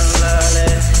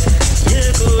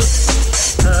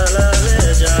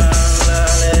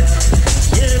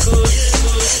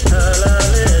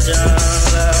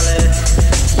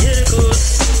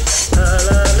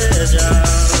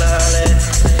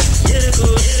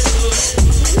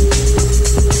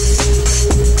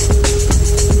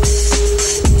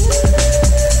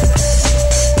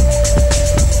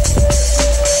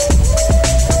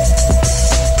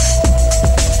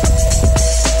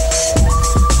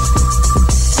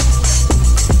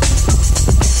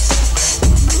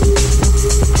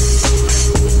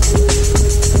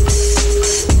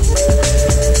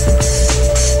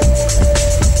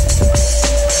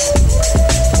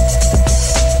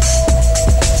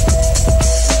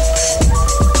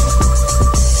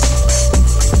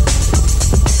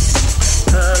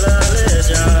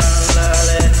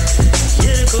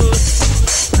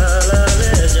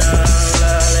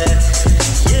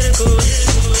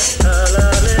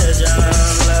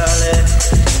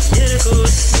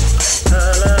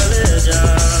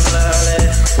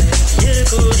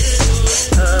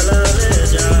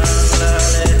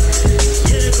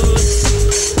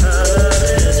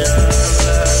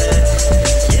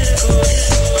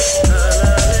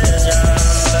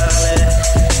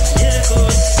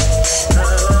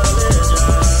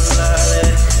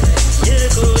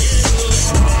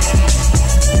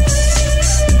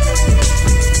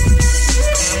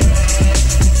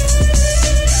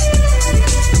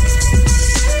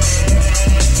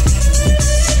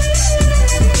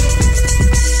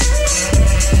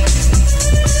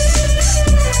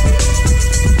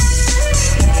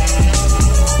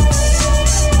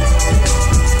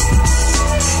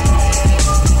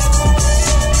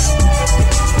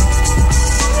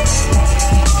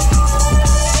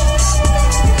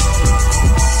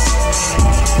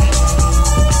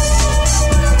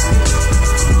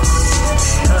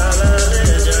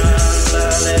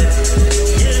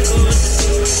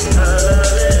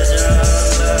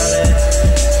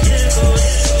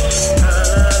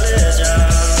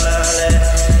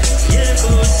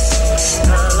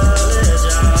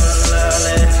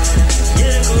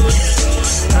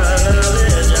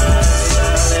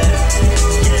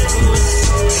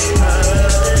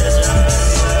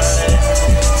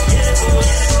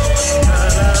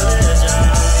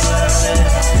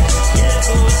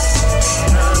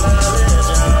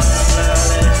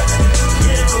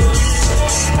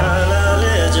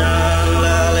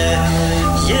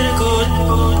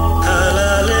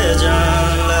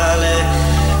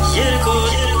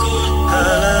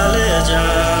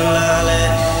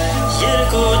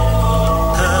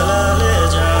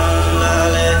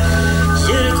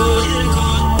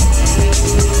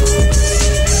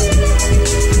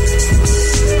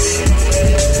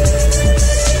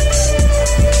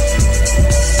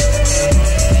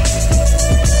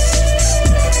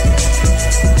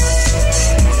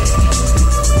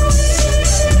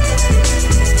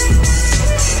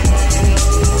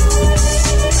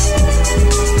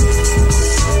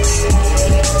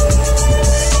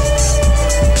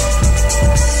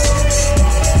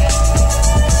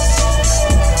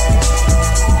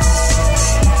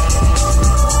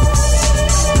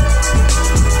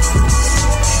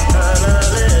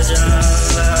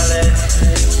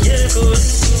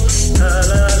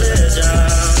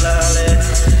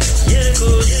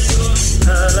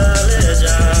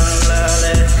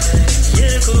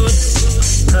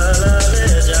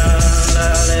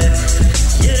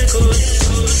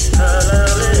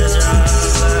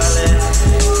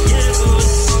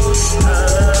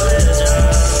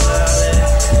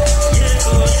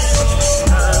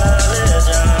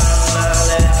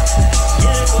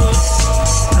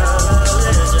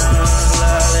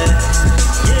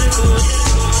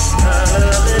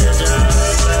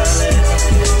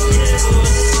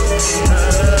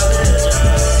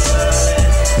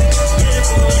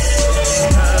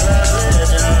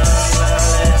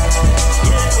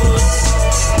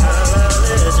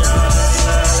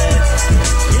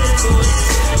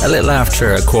 little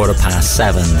after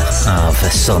 7:15 of a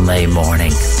Sunday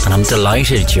morning, and I'm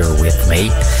delighted you're with me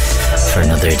for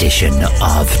another edition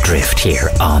of Drift here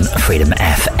on Freedom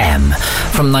FM.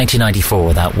 From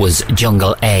 1994, that was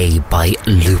Jungle A by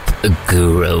Loop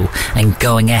Guru. And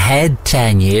going ahead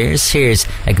 10 years, here's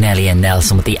Agnelli and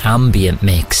Nelson with the ambient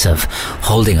mix of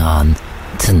Holding On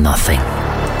to Nothing.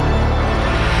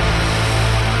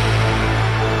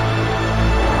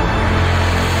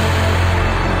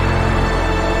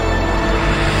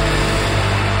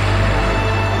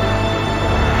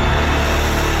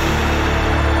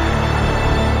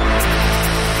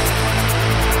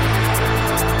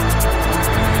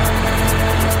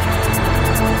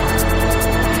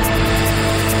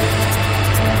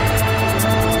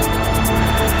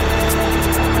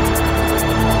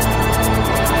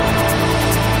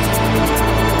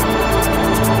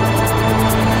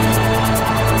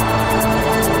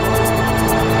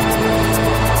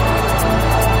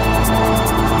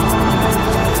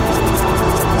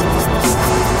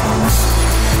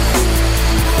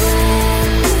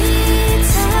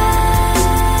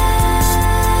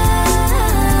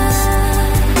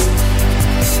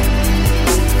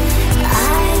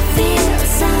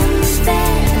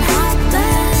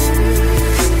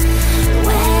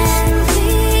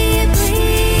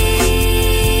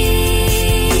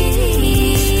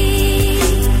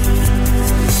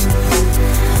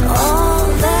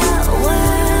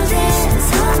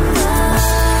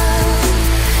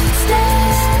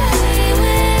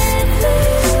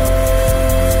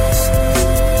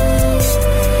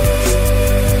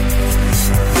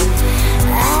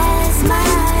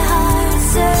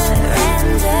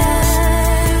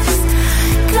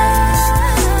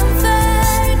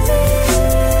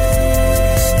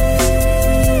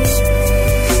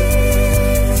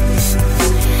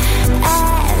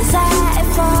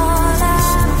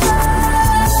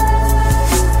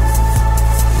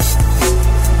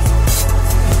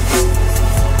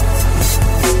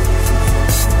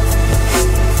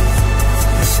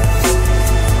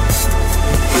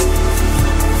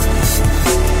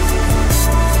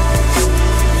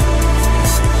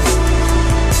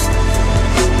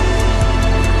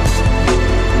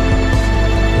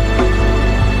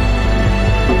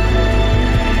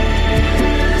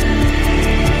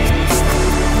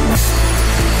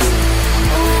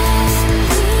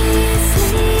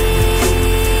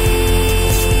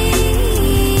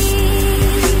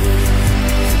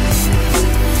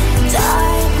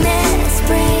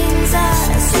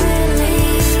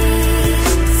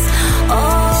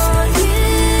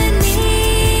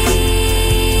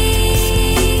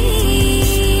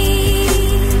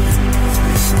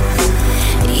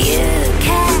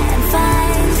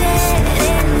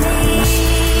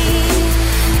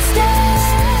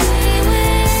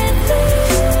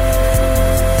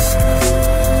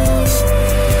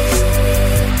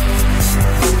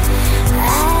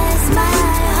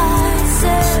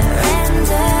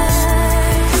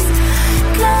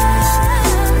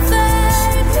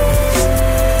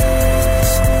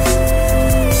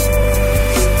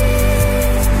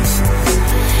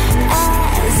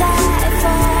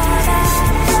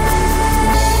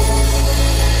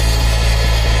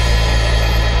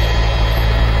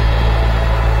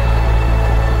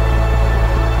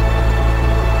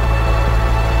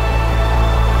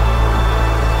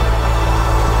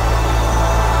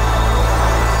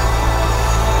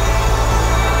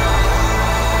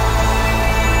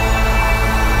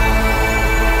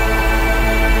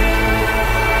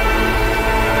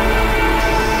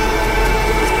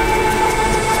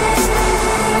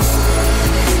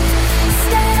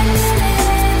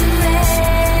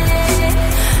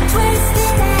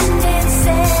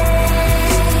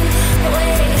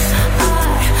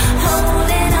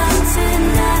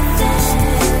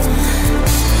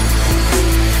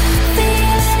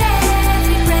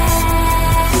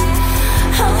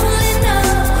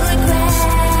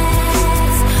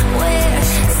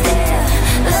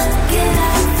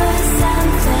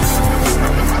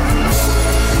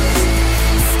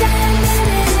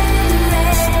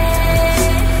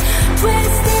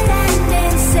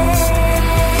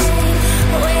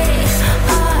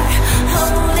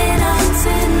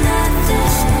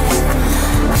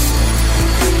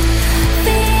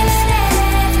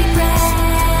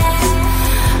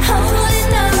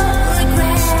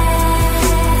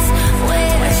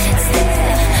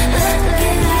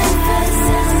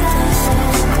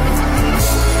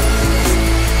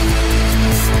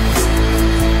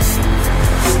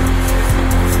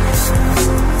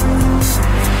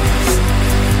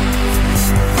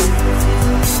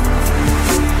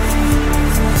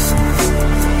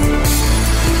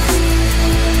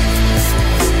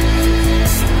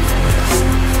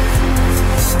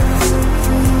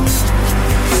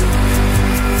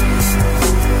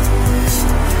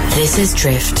 This is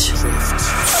Drift.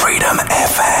 Freedom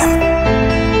FM.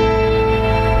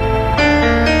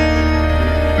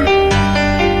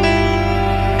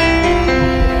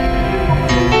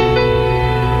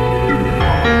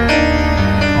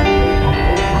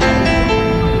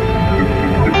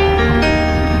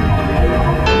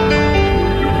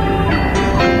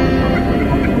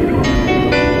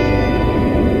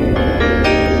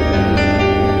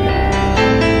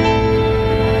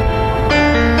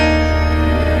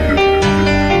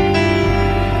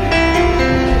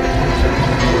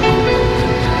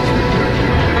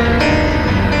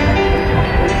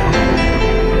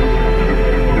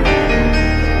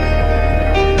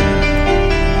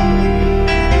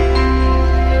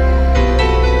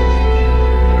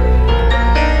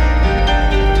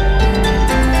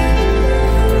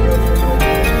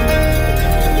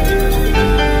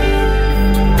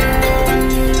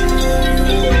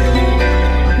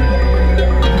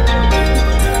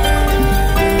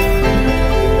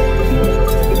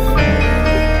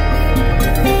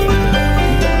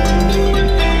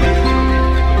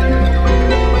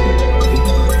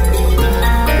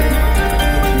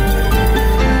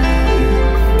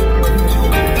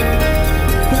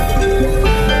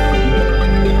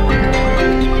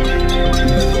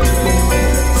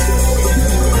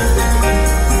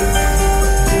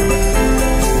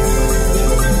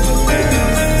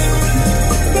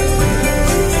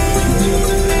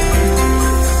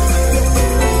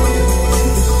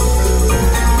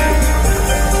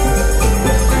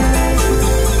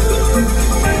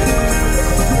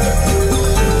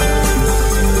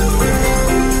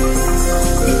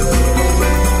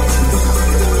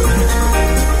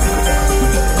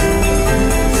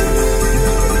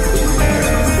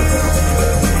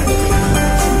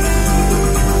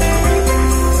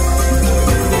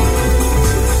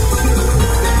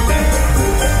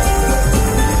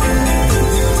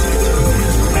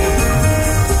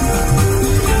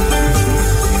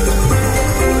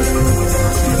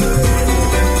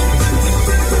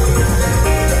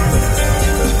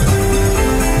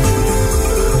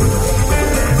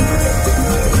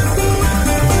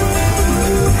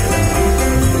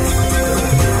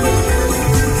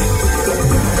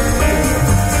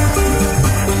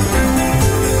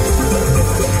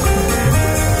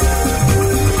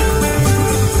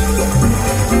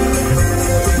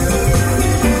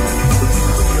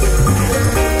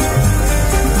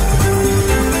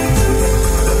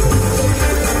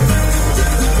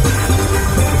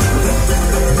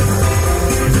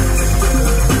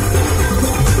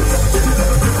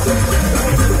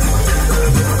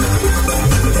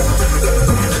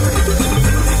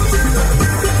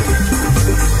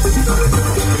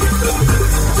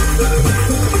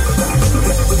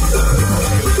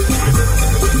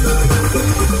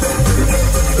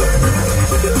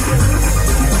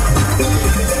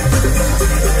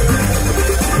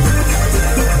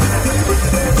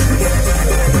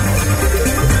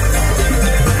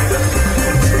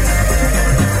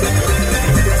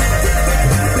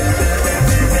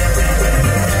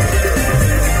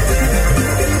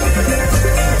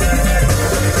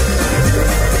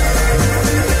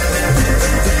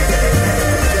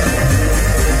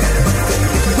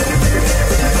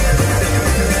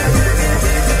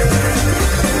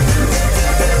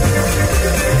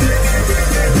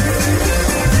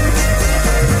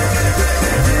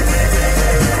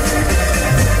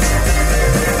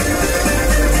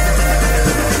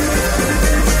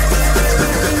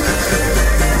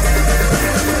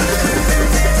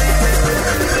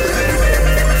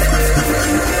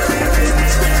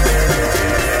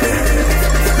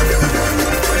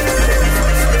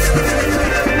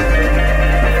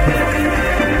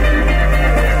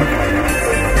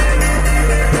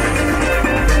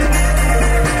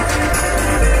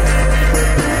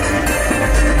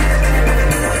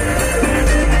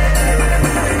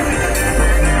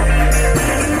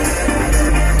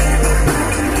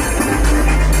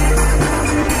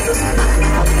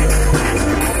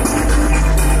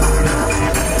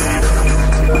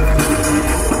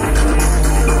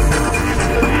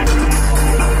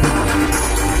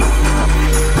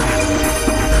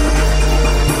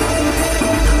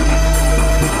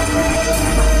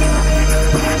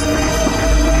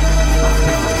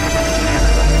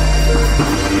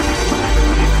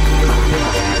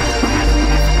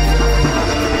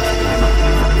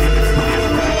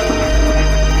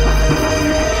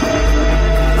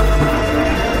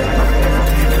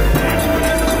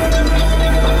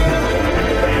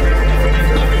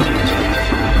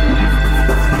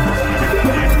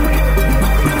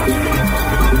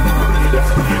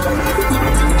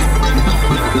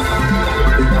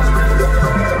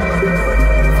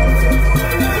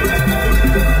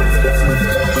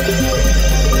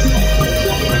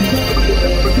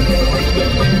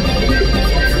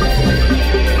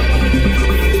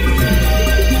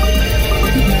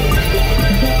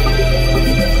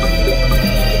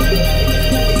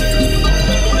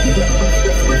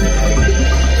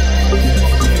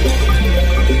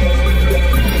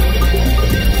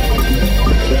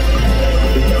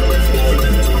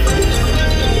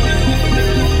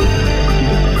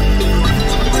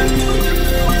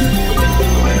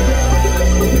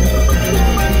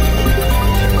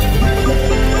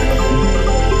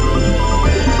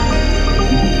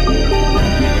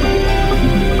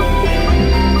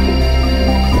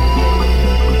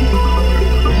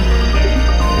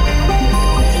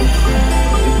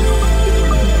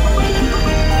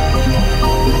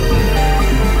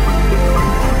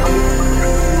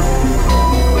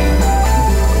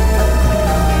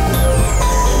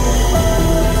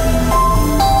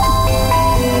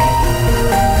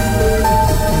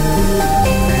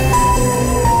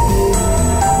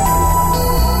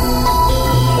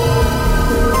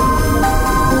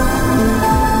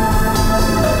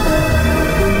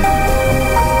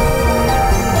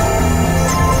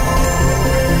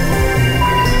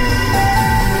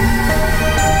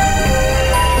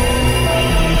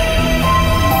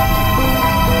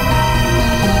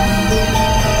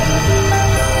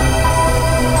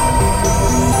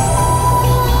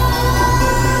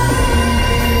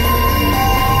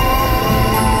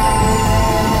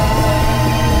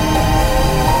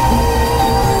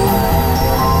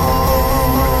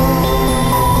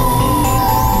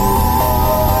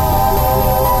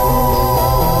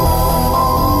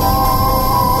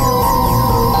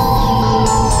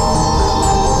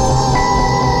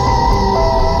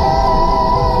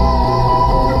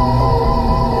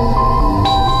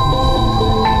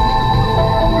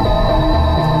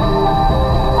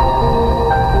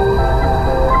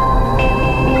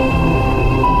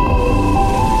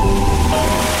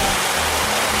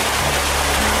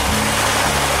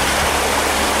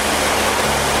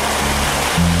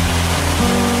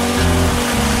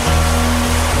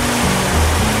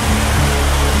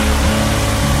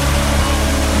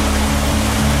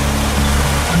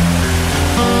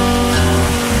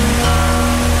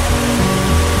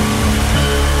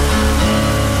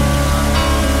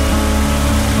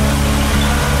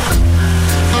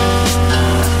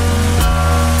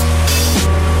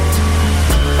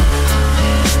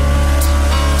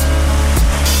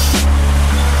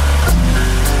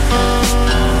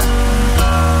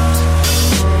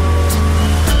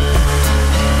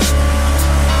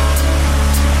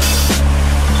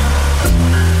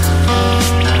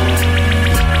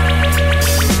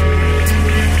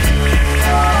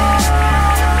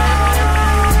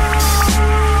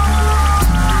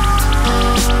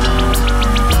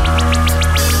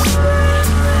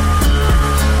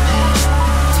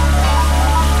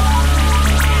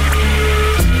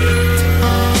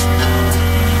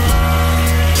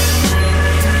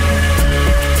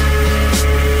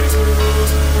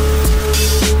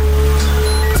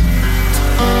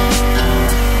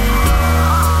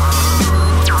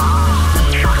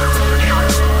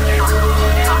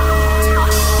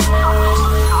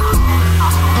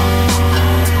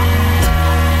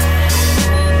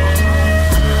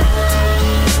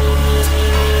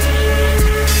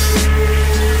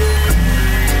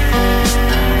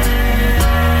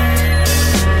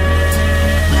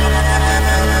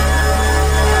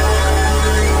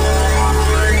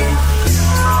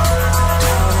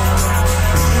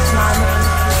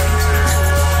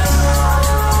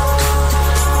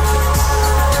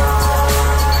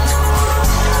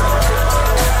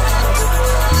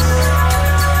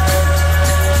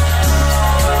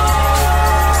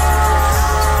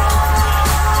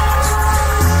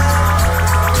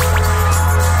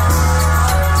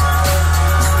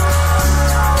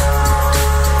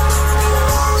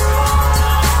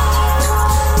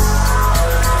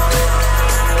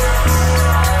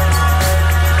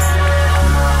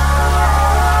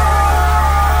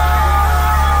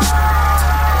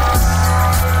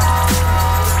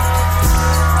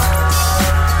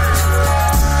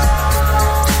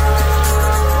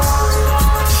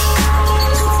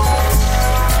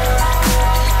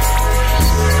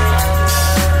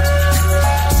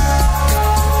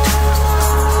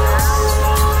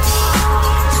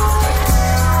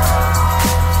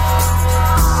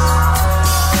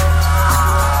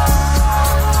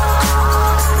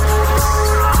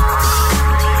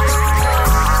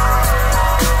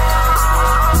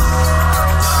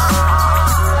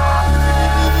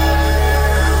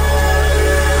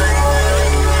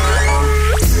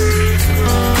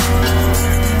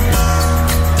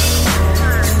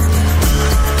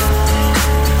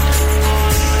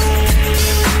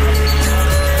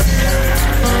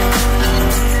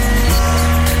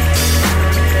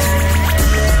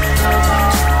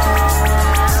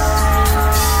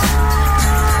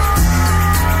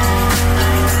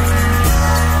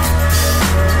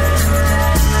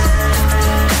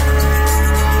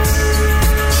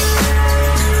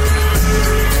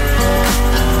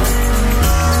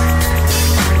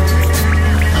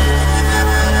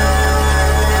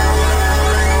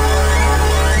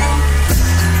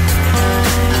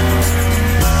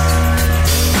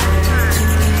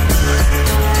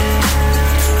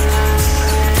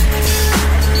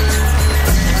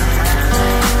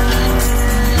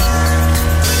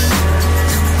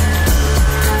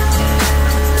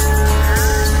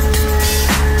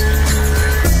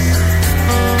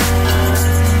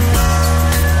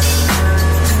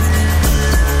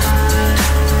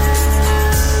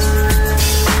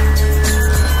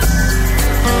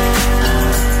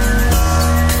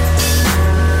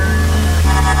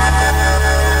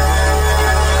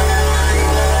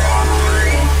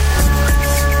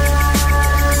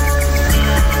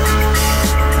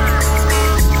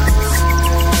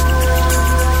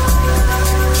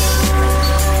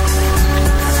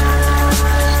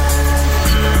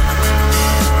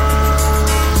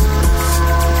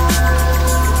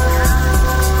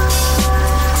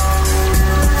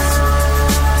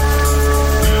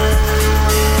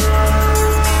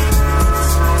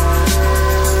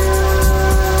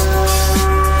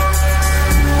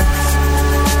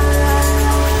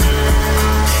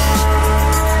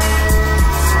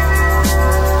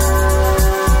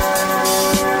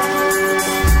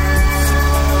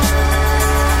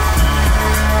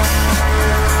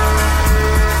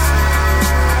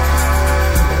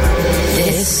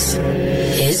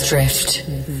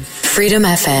 Freedom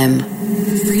FM.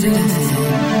 Freedom FM.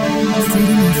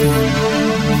 Freedom FM.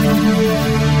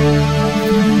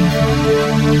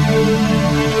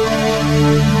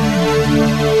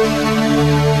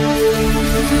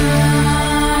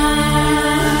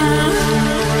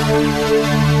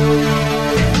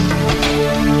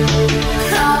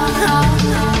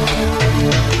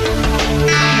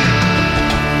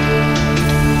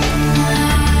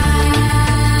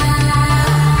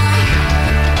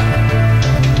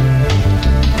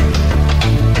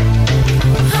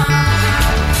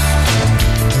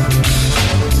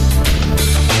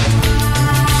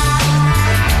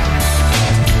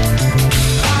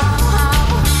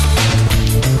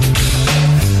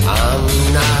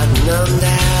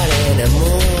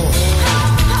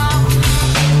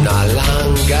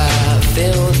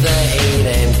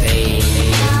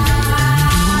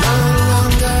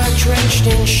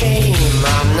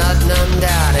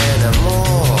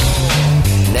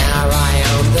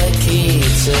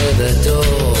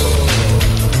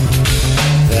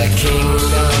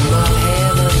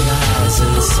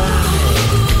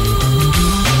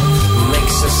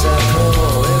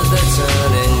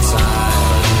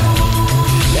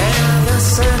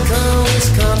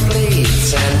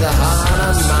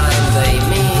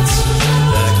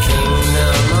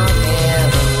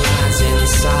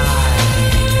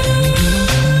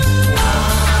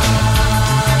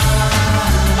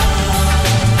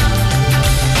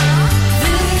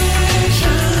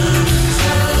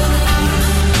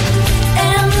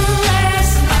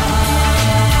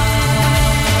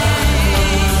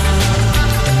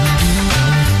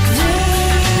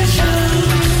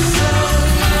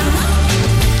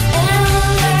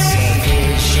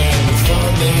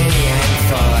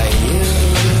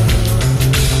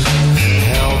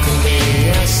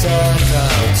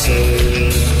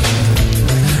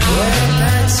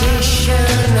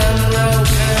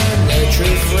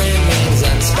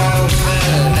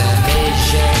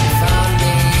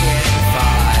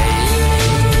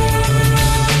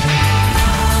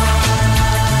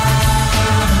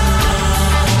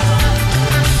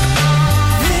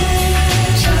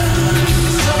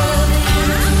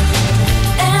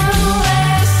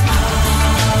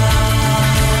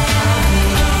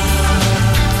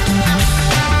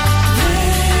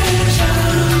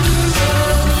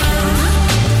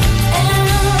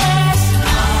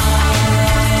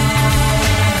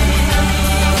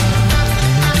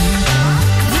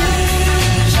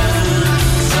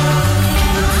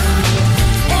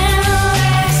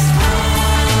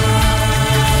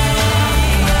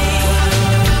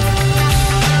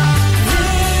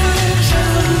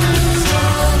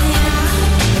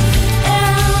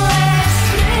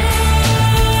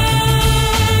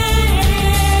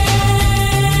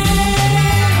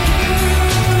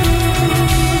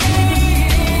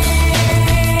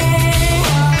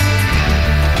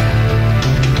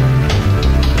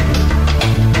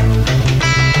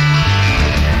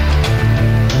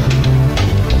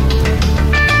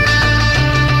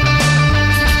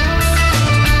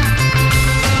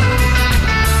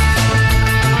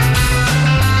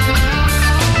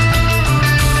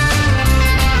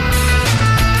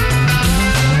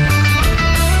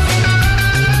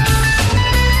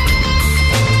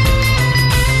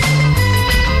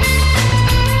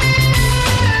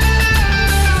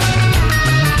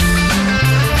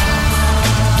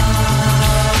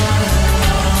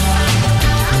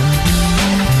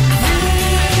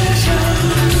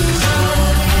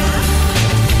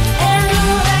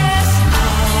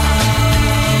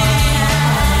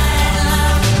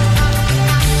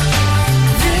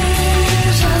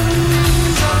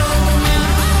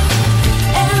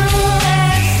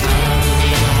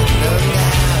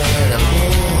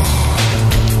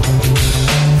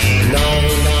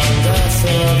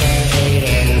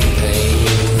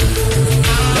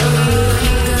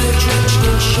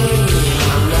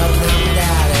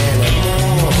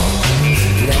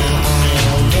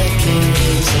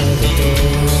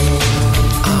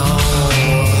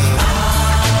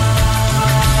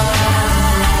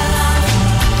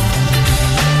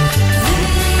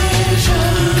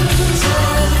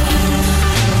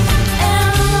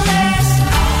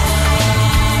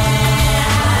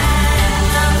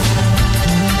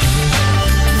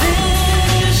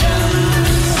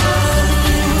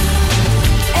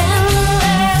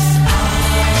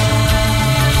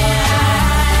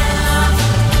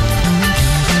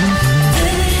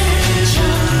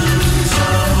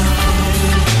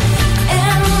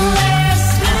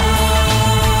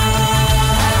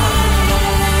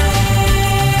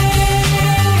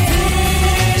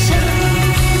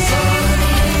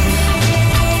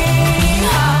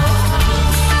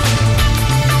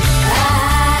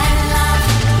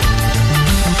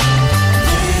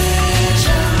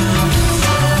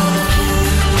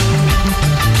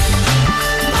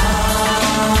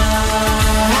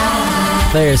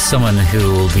 There's someone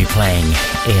who will be playing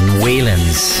in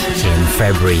Whelan's in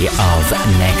February of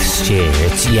next year.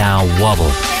 It's Ya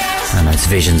Wobble, and it's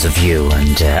Visions of You,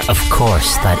 and of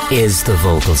course that is the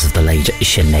vocals of the late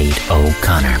Sinead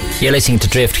O'Connor. You're listening to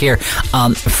Drift here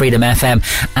on Freedom FM,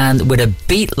 and with a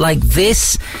beat like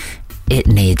this, it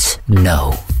needs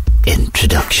no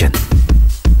introduction.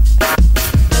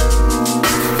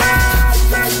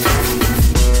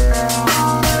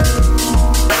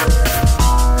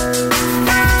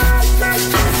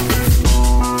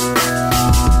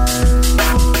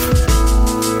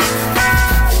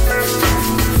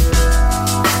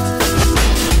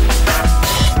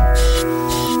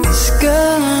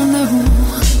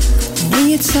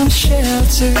 Some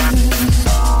shelter,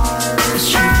 but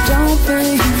you don't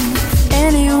believe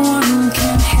anyone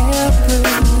can help her.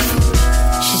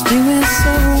 She's doing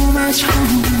so much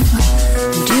harm,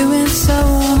 doing so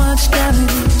much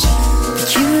damage,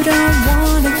 but you don't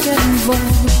want to get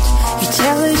involved. You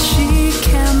tell her she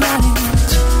can't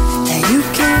manage, that you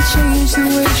can't change the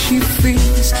way she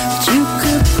feels, but you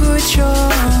could put your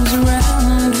arms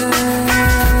around her.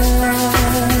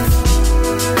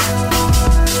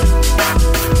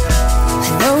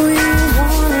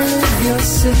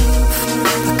 But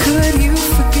could you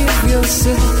forgive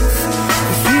yourself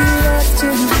if you left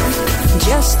her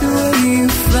just the way you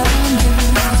found her?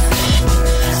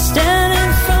 Stand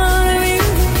in front of you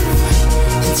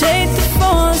and take the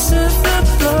force of the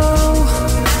blow.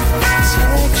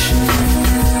 Protection.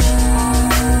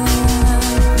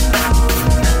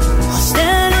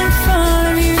 Stand in front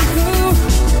of you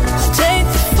and take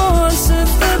the force of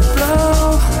the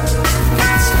blow.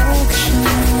 Protection.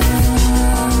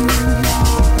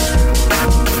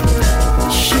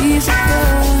 She's a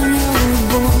girl, you're a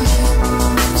boy.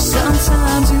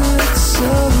 Sometimes you look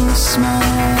so small.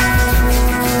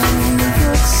 You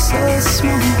look so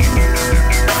small.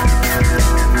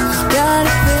 You've got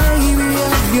a baby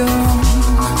of your own.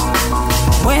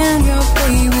 When your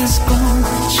baby's gone,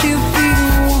 she'll be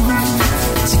the one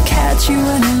to catch you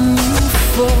when you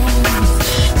fall.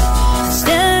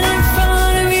 Stand in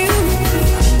front of you,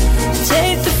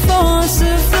 take the force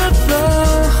of the blow.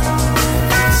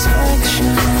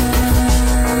 Protection.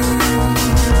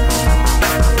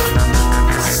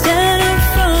 Stand in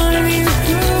front of you,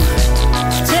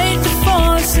 take the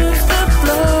force of the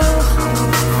blow.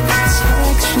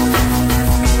 Protection.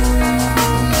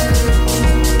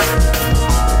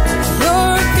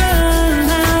 You're a girl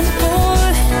and I'm a boy.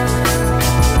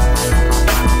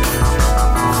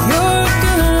 You're a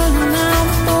girl and I'm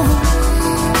a boy.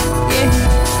 Yeah.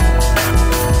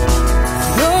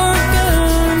 You're a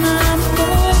girl and I'm a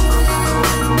boy.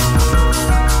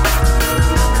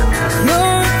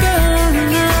 You're a girl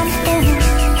and I'm a boy.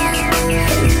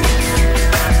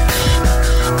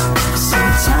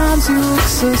 Sometimes you look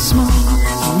so small,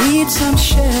 you need some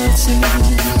shelter.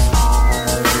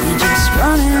 You're just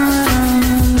running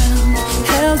around,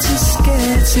 held to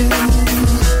scared to.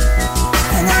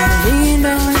 And I leaned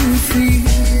on you for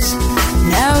years,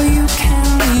 now you can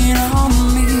lean on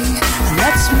me. And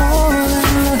that's more than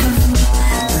love,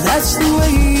 that's the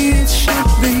way it should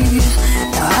be.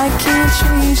 Now I can't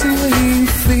change the way you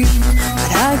feel,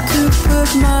 but I could put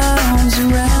my arms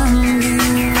around you.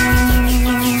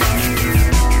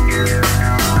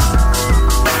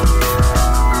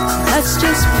 That's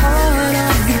just part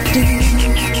of the deal.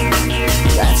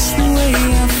 That's the way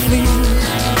I feel.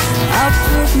 I'll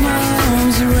put my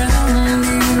arms around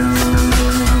you.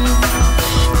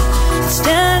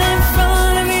 Stand in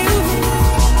front of you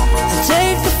and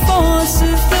take the force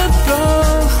of the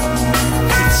blow.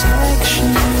 Protection.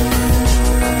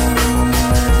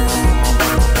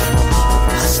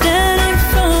 Stand in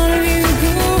front of you,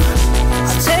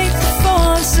 I'll take the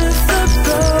force of the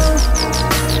blow.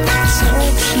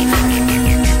 Protection.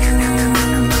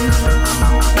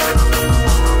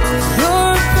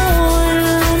 You're a boy and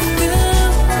I'm a girl.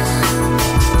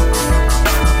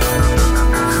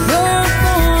 You're a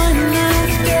boy and I'm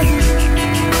a girl.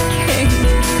 Hey.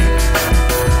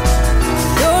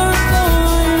 You're a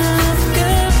boy and I'm a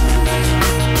girl.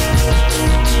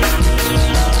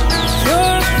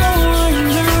 You're a boy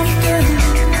and I'm a girl.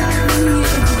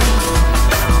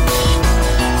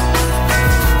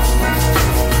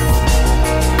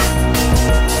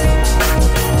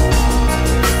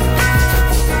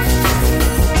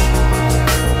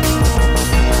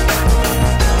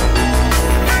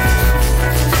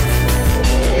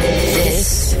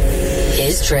 This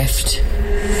is Drift.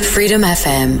 Freedom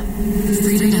FM.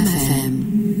 Freedom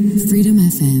FM. Freedom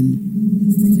FM.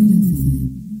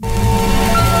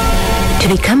 To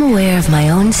become aware of my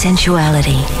own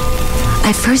sensuality,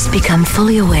 I first become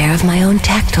fully aware of my own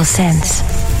tactile sense.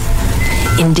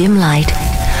 In dim light,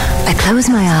 I close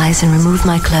my eyes and remove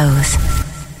my clothes.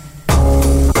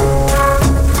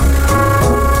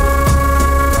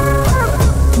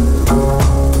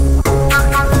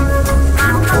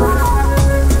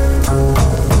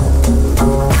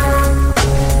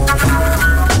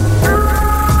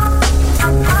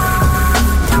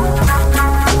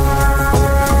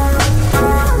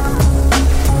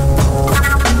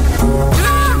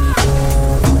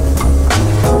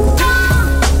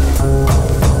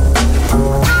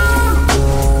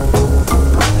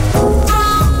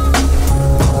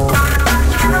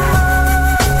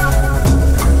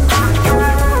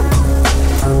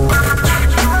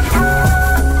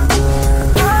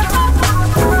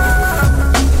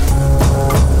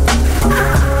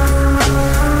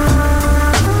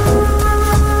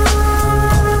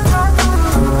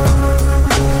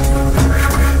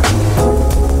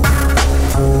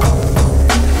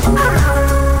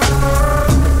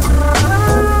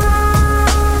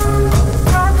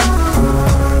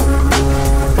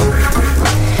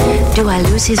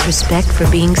 His respect for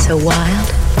being so wild?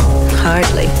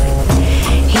 Hardly.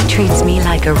 He treats me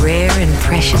like a rare and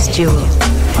precious jewel,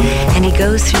 and he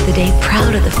goes through the day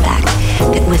proud of the fact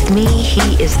that with me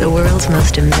he is the world's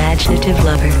most imaginative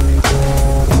lover.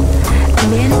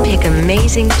 Men pick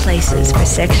amazing places for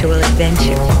sexual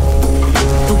adventure.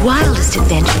 The wildest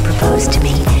adventure proposed to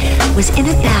me was in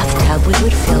a bathtub we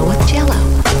would fill with Jell-O.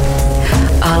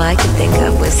 All I could think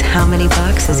of was how many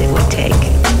boxes it would take.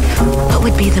 What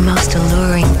would be the most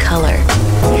alluring color,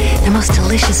 the most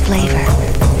delicious flavor,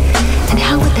 and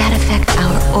how would that affect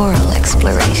our oral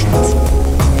explorations?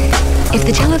 If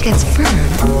the Jell-O gets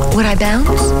firm, would I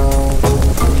bounce?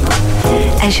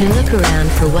 As you look around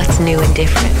for what's new and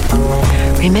different,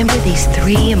 remember these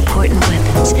 3 important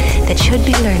weapons that should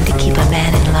be learned to keep a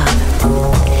man in love.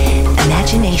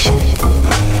 Imagination,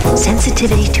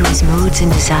 sensitivity to his moods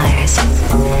and desires,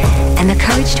 and the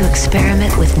courage to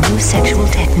experiment with new sexual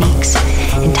techniques,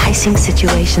 enticing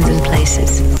situations and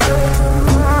places.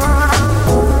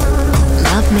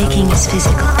 Lovemaking is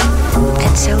physical,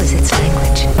 and so is its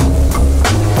language.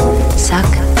 Suck,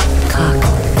 cock,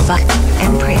 fuck,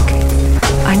 and prick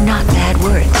are not bad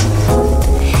words.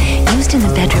 Used in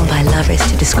the bedroom by lovers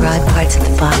to describe parts of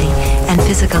the body and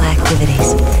physical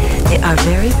activities, they are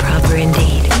very proper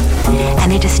indeed,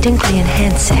 and they distinctly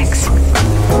enhance sex.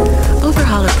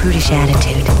 Overhaul a prudish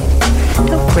attitude.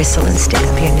 Don't bristle and stick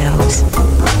up your nose.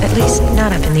 At least,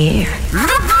 not up in the air.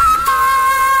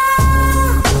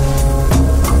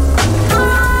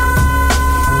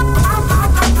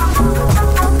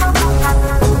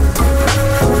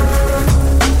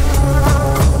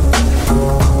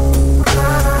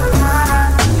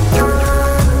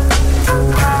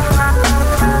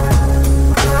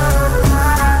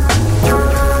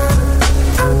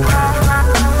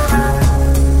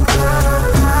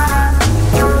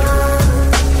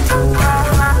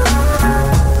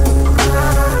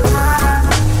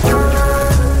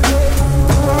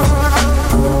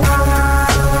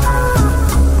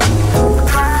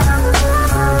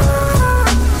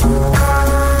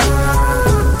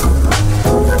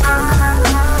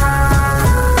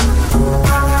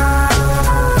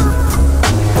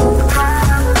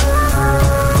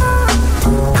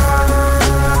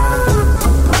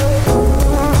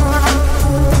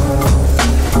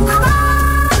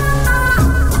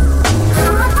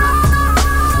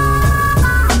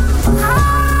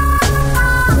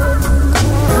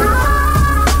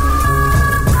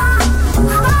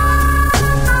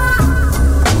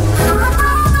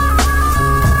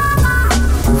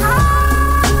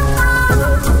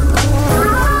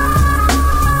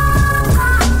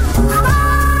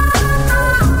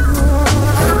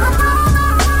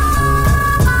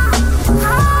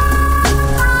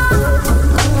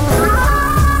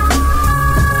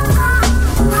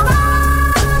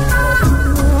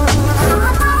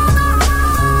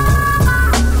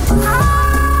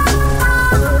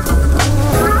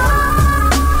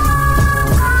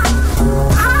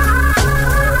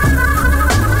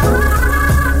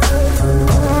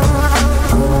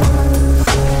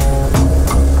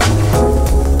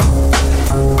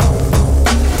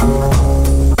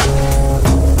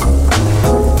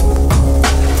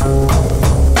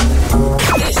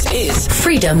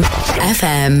 Freedom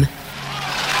FM.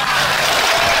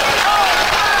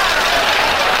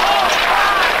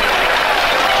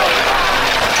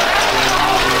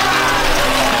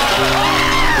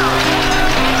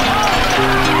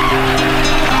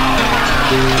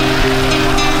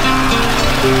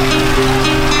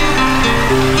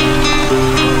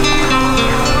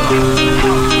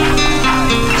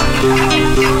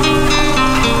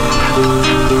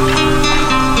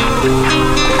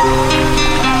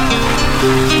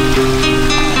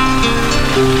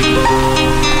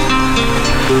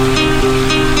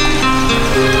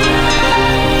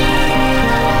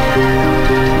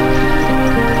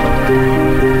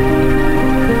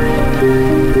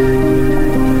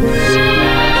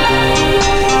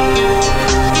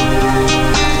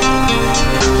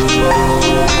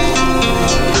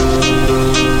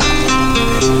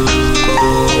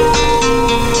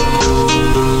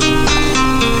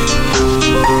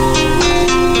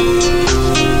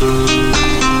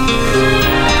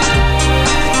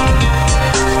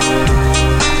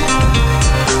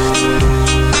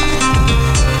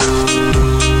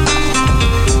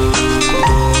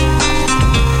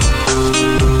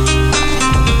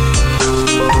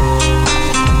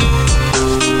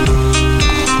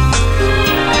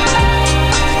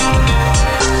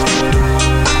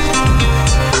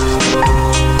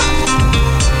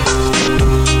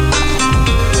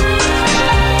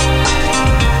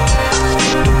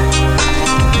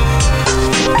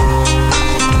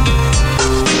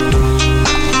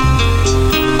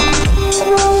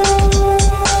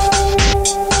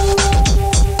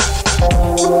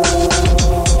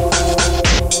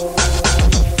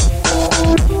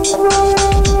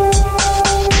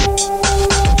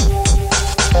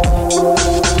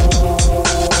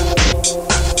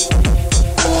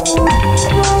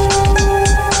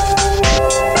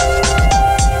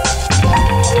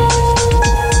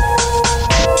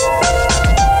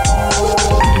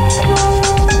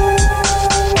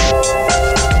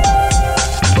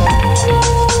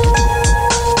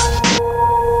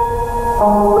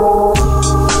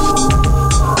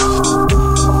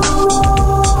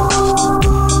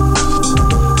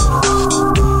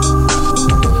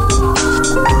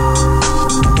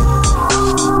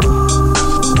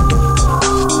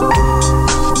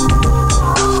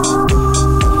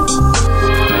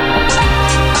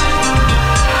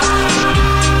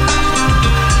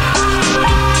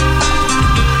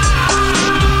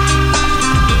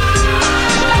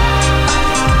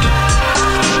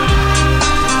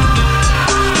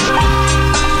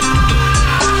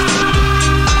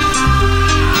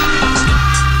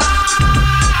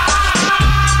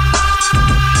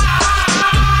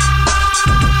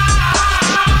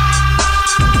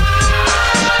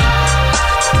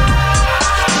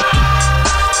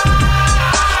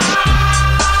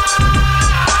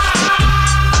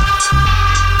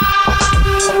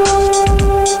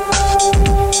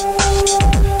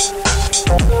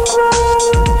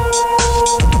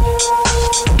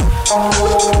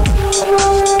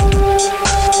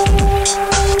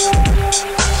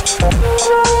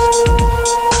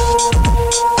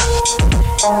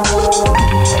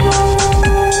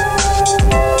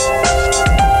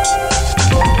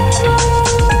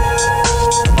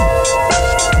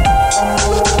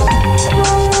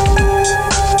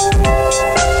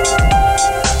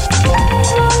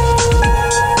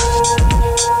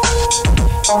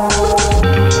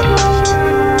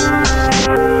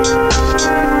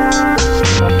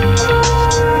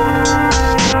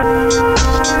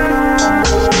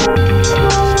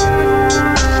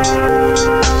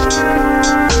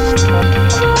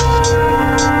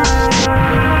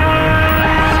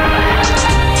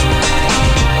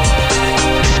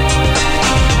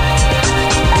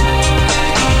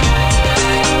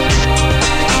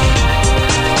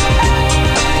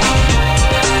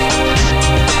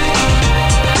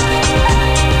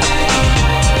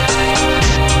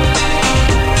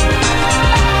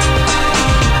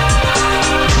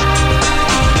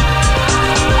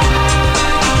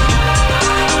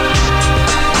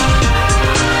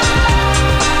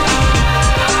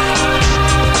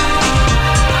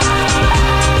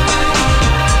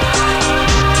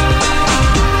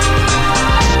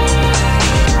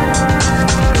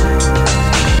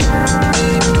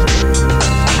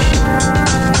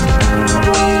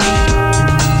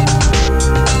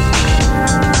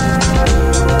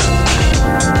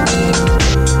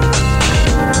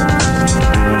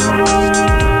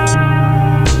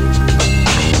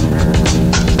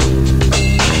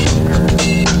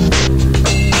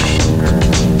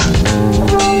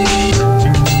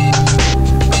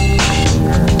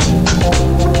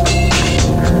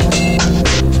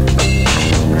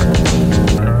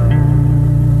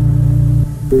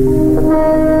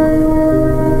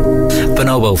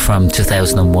 from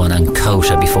 2001 and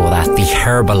Coda before that. The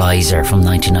Herbalizer from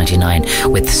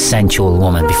 1999 with Sensual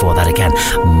Woman before that again.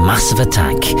 Massive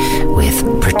Attack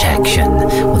with Protection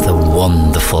with the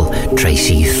wonderful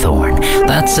Tracy Thorn.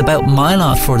 That's about my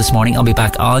lot for this morning. I'll be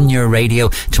back on your radio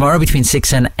tomorrow between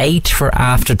 6 and 8 for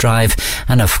After Drive,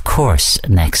 and of course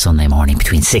next Sunday morning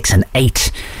between 6 and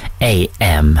 8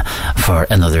 a.m. for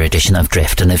another edition of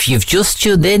Drift. And if you've just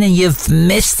tuned in and you've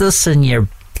missed us and you're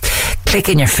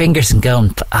clicking your fingers and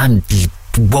going, I'm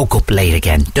woke up late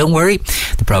again, don't worry,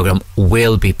 the programme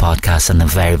will be podcast and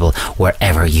available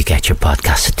wherever you get your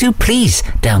podcasts. So do please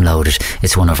download it.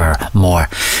 It's one of our more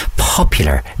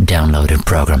popular downloaded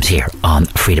programmes here on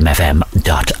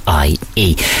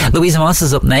freedomfm.ie. Louisa Moss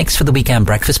is up next for the weekend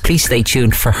breakfast. Please stay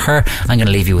tuned for her. I'm going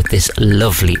to leave you with this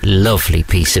lovely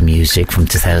piece of music from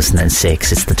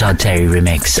 2006. It's the Todd Terry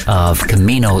remix of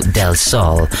Camino del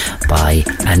Sol by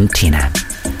Antina.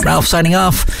 Ralph signing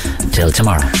off. Till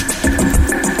tomorrow.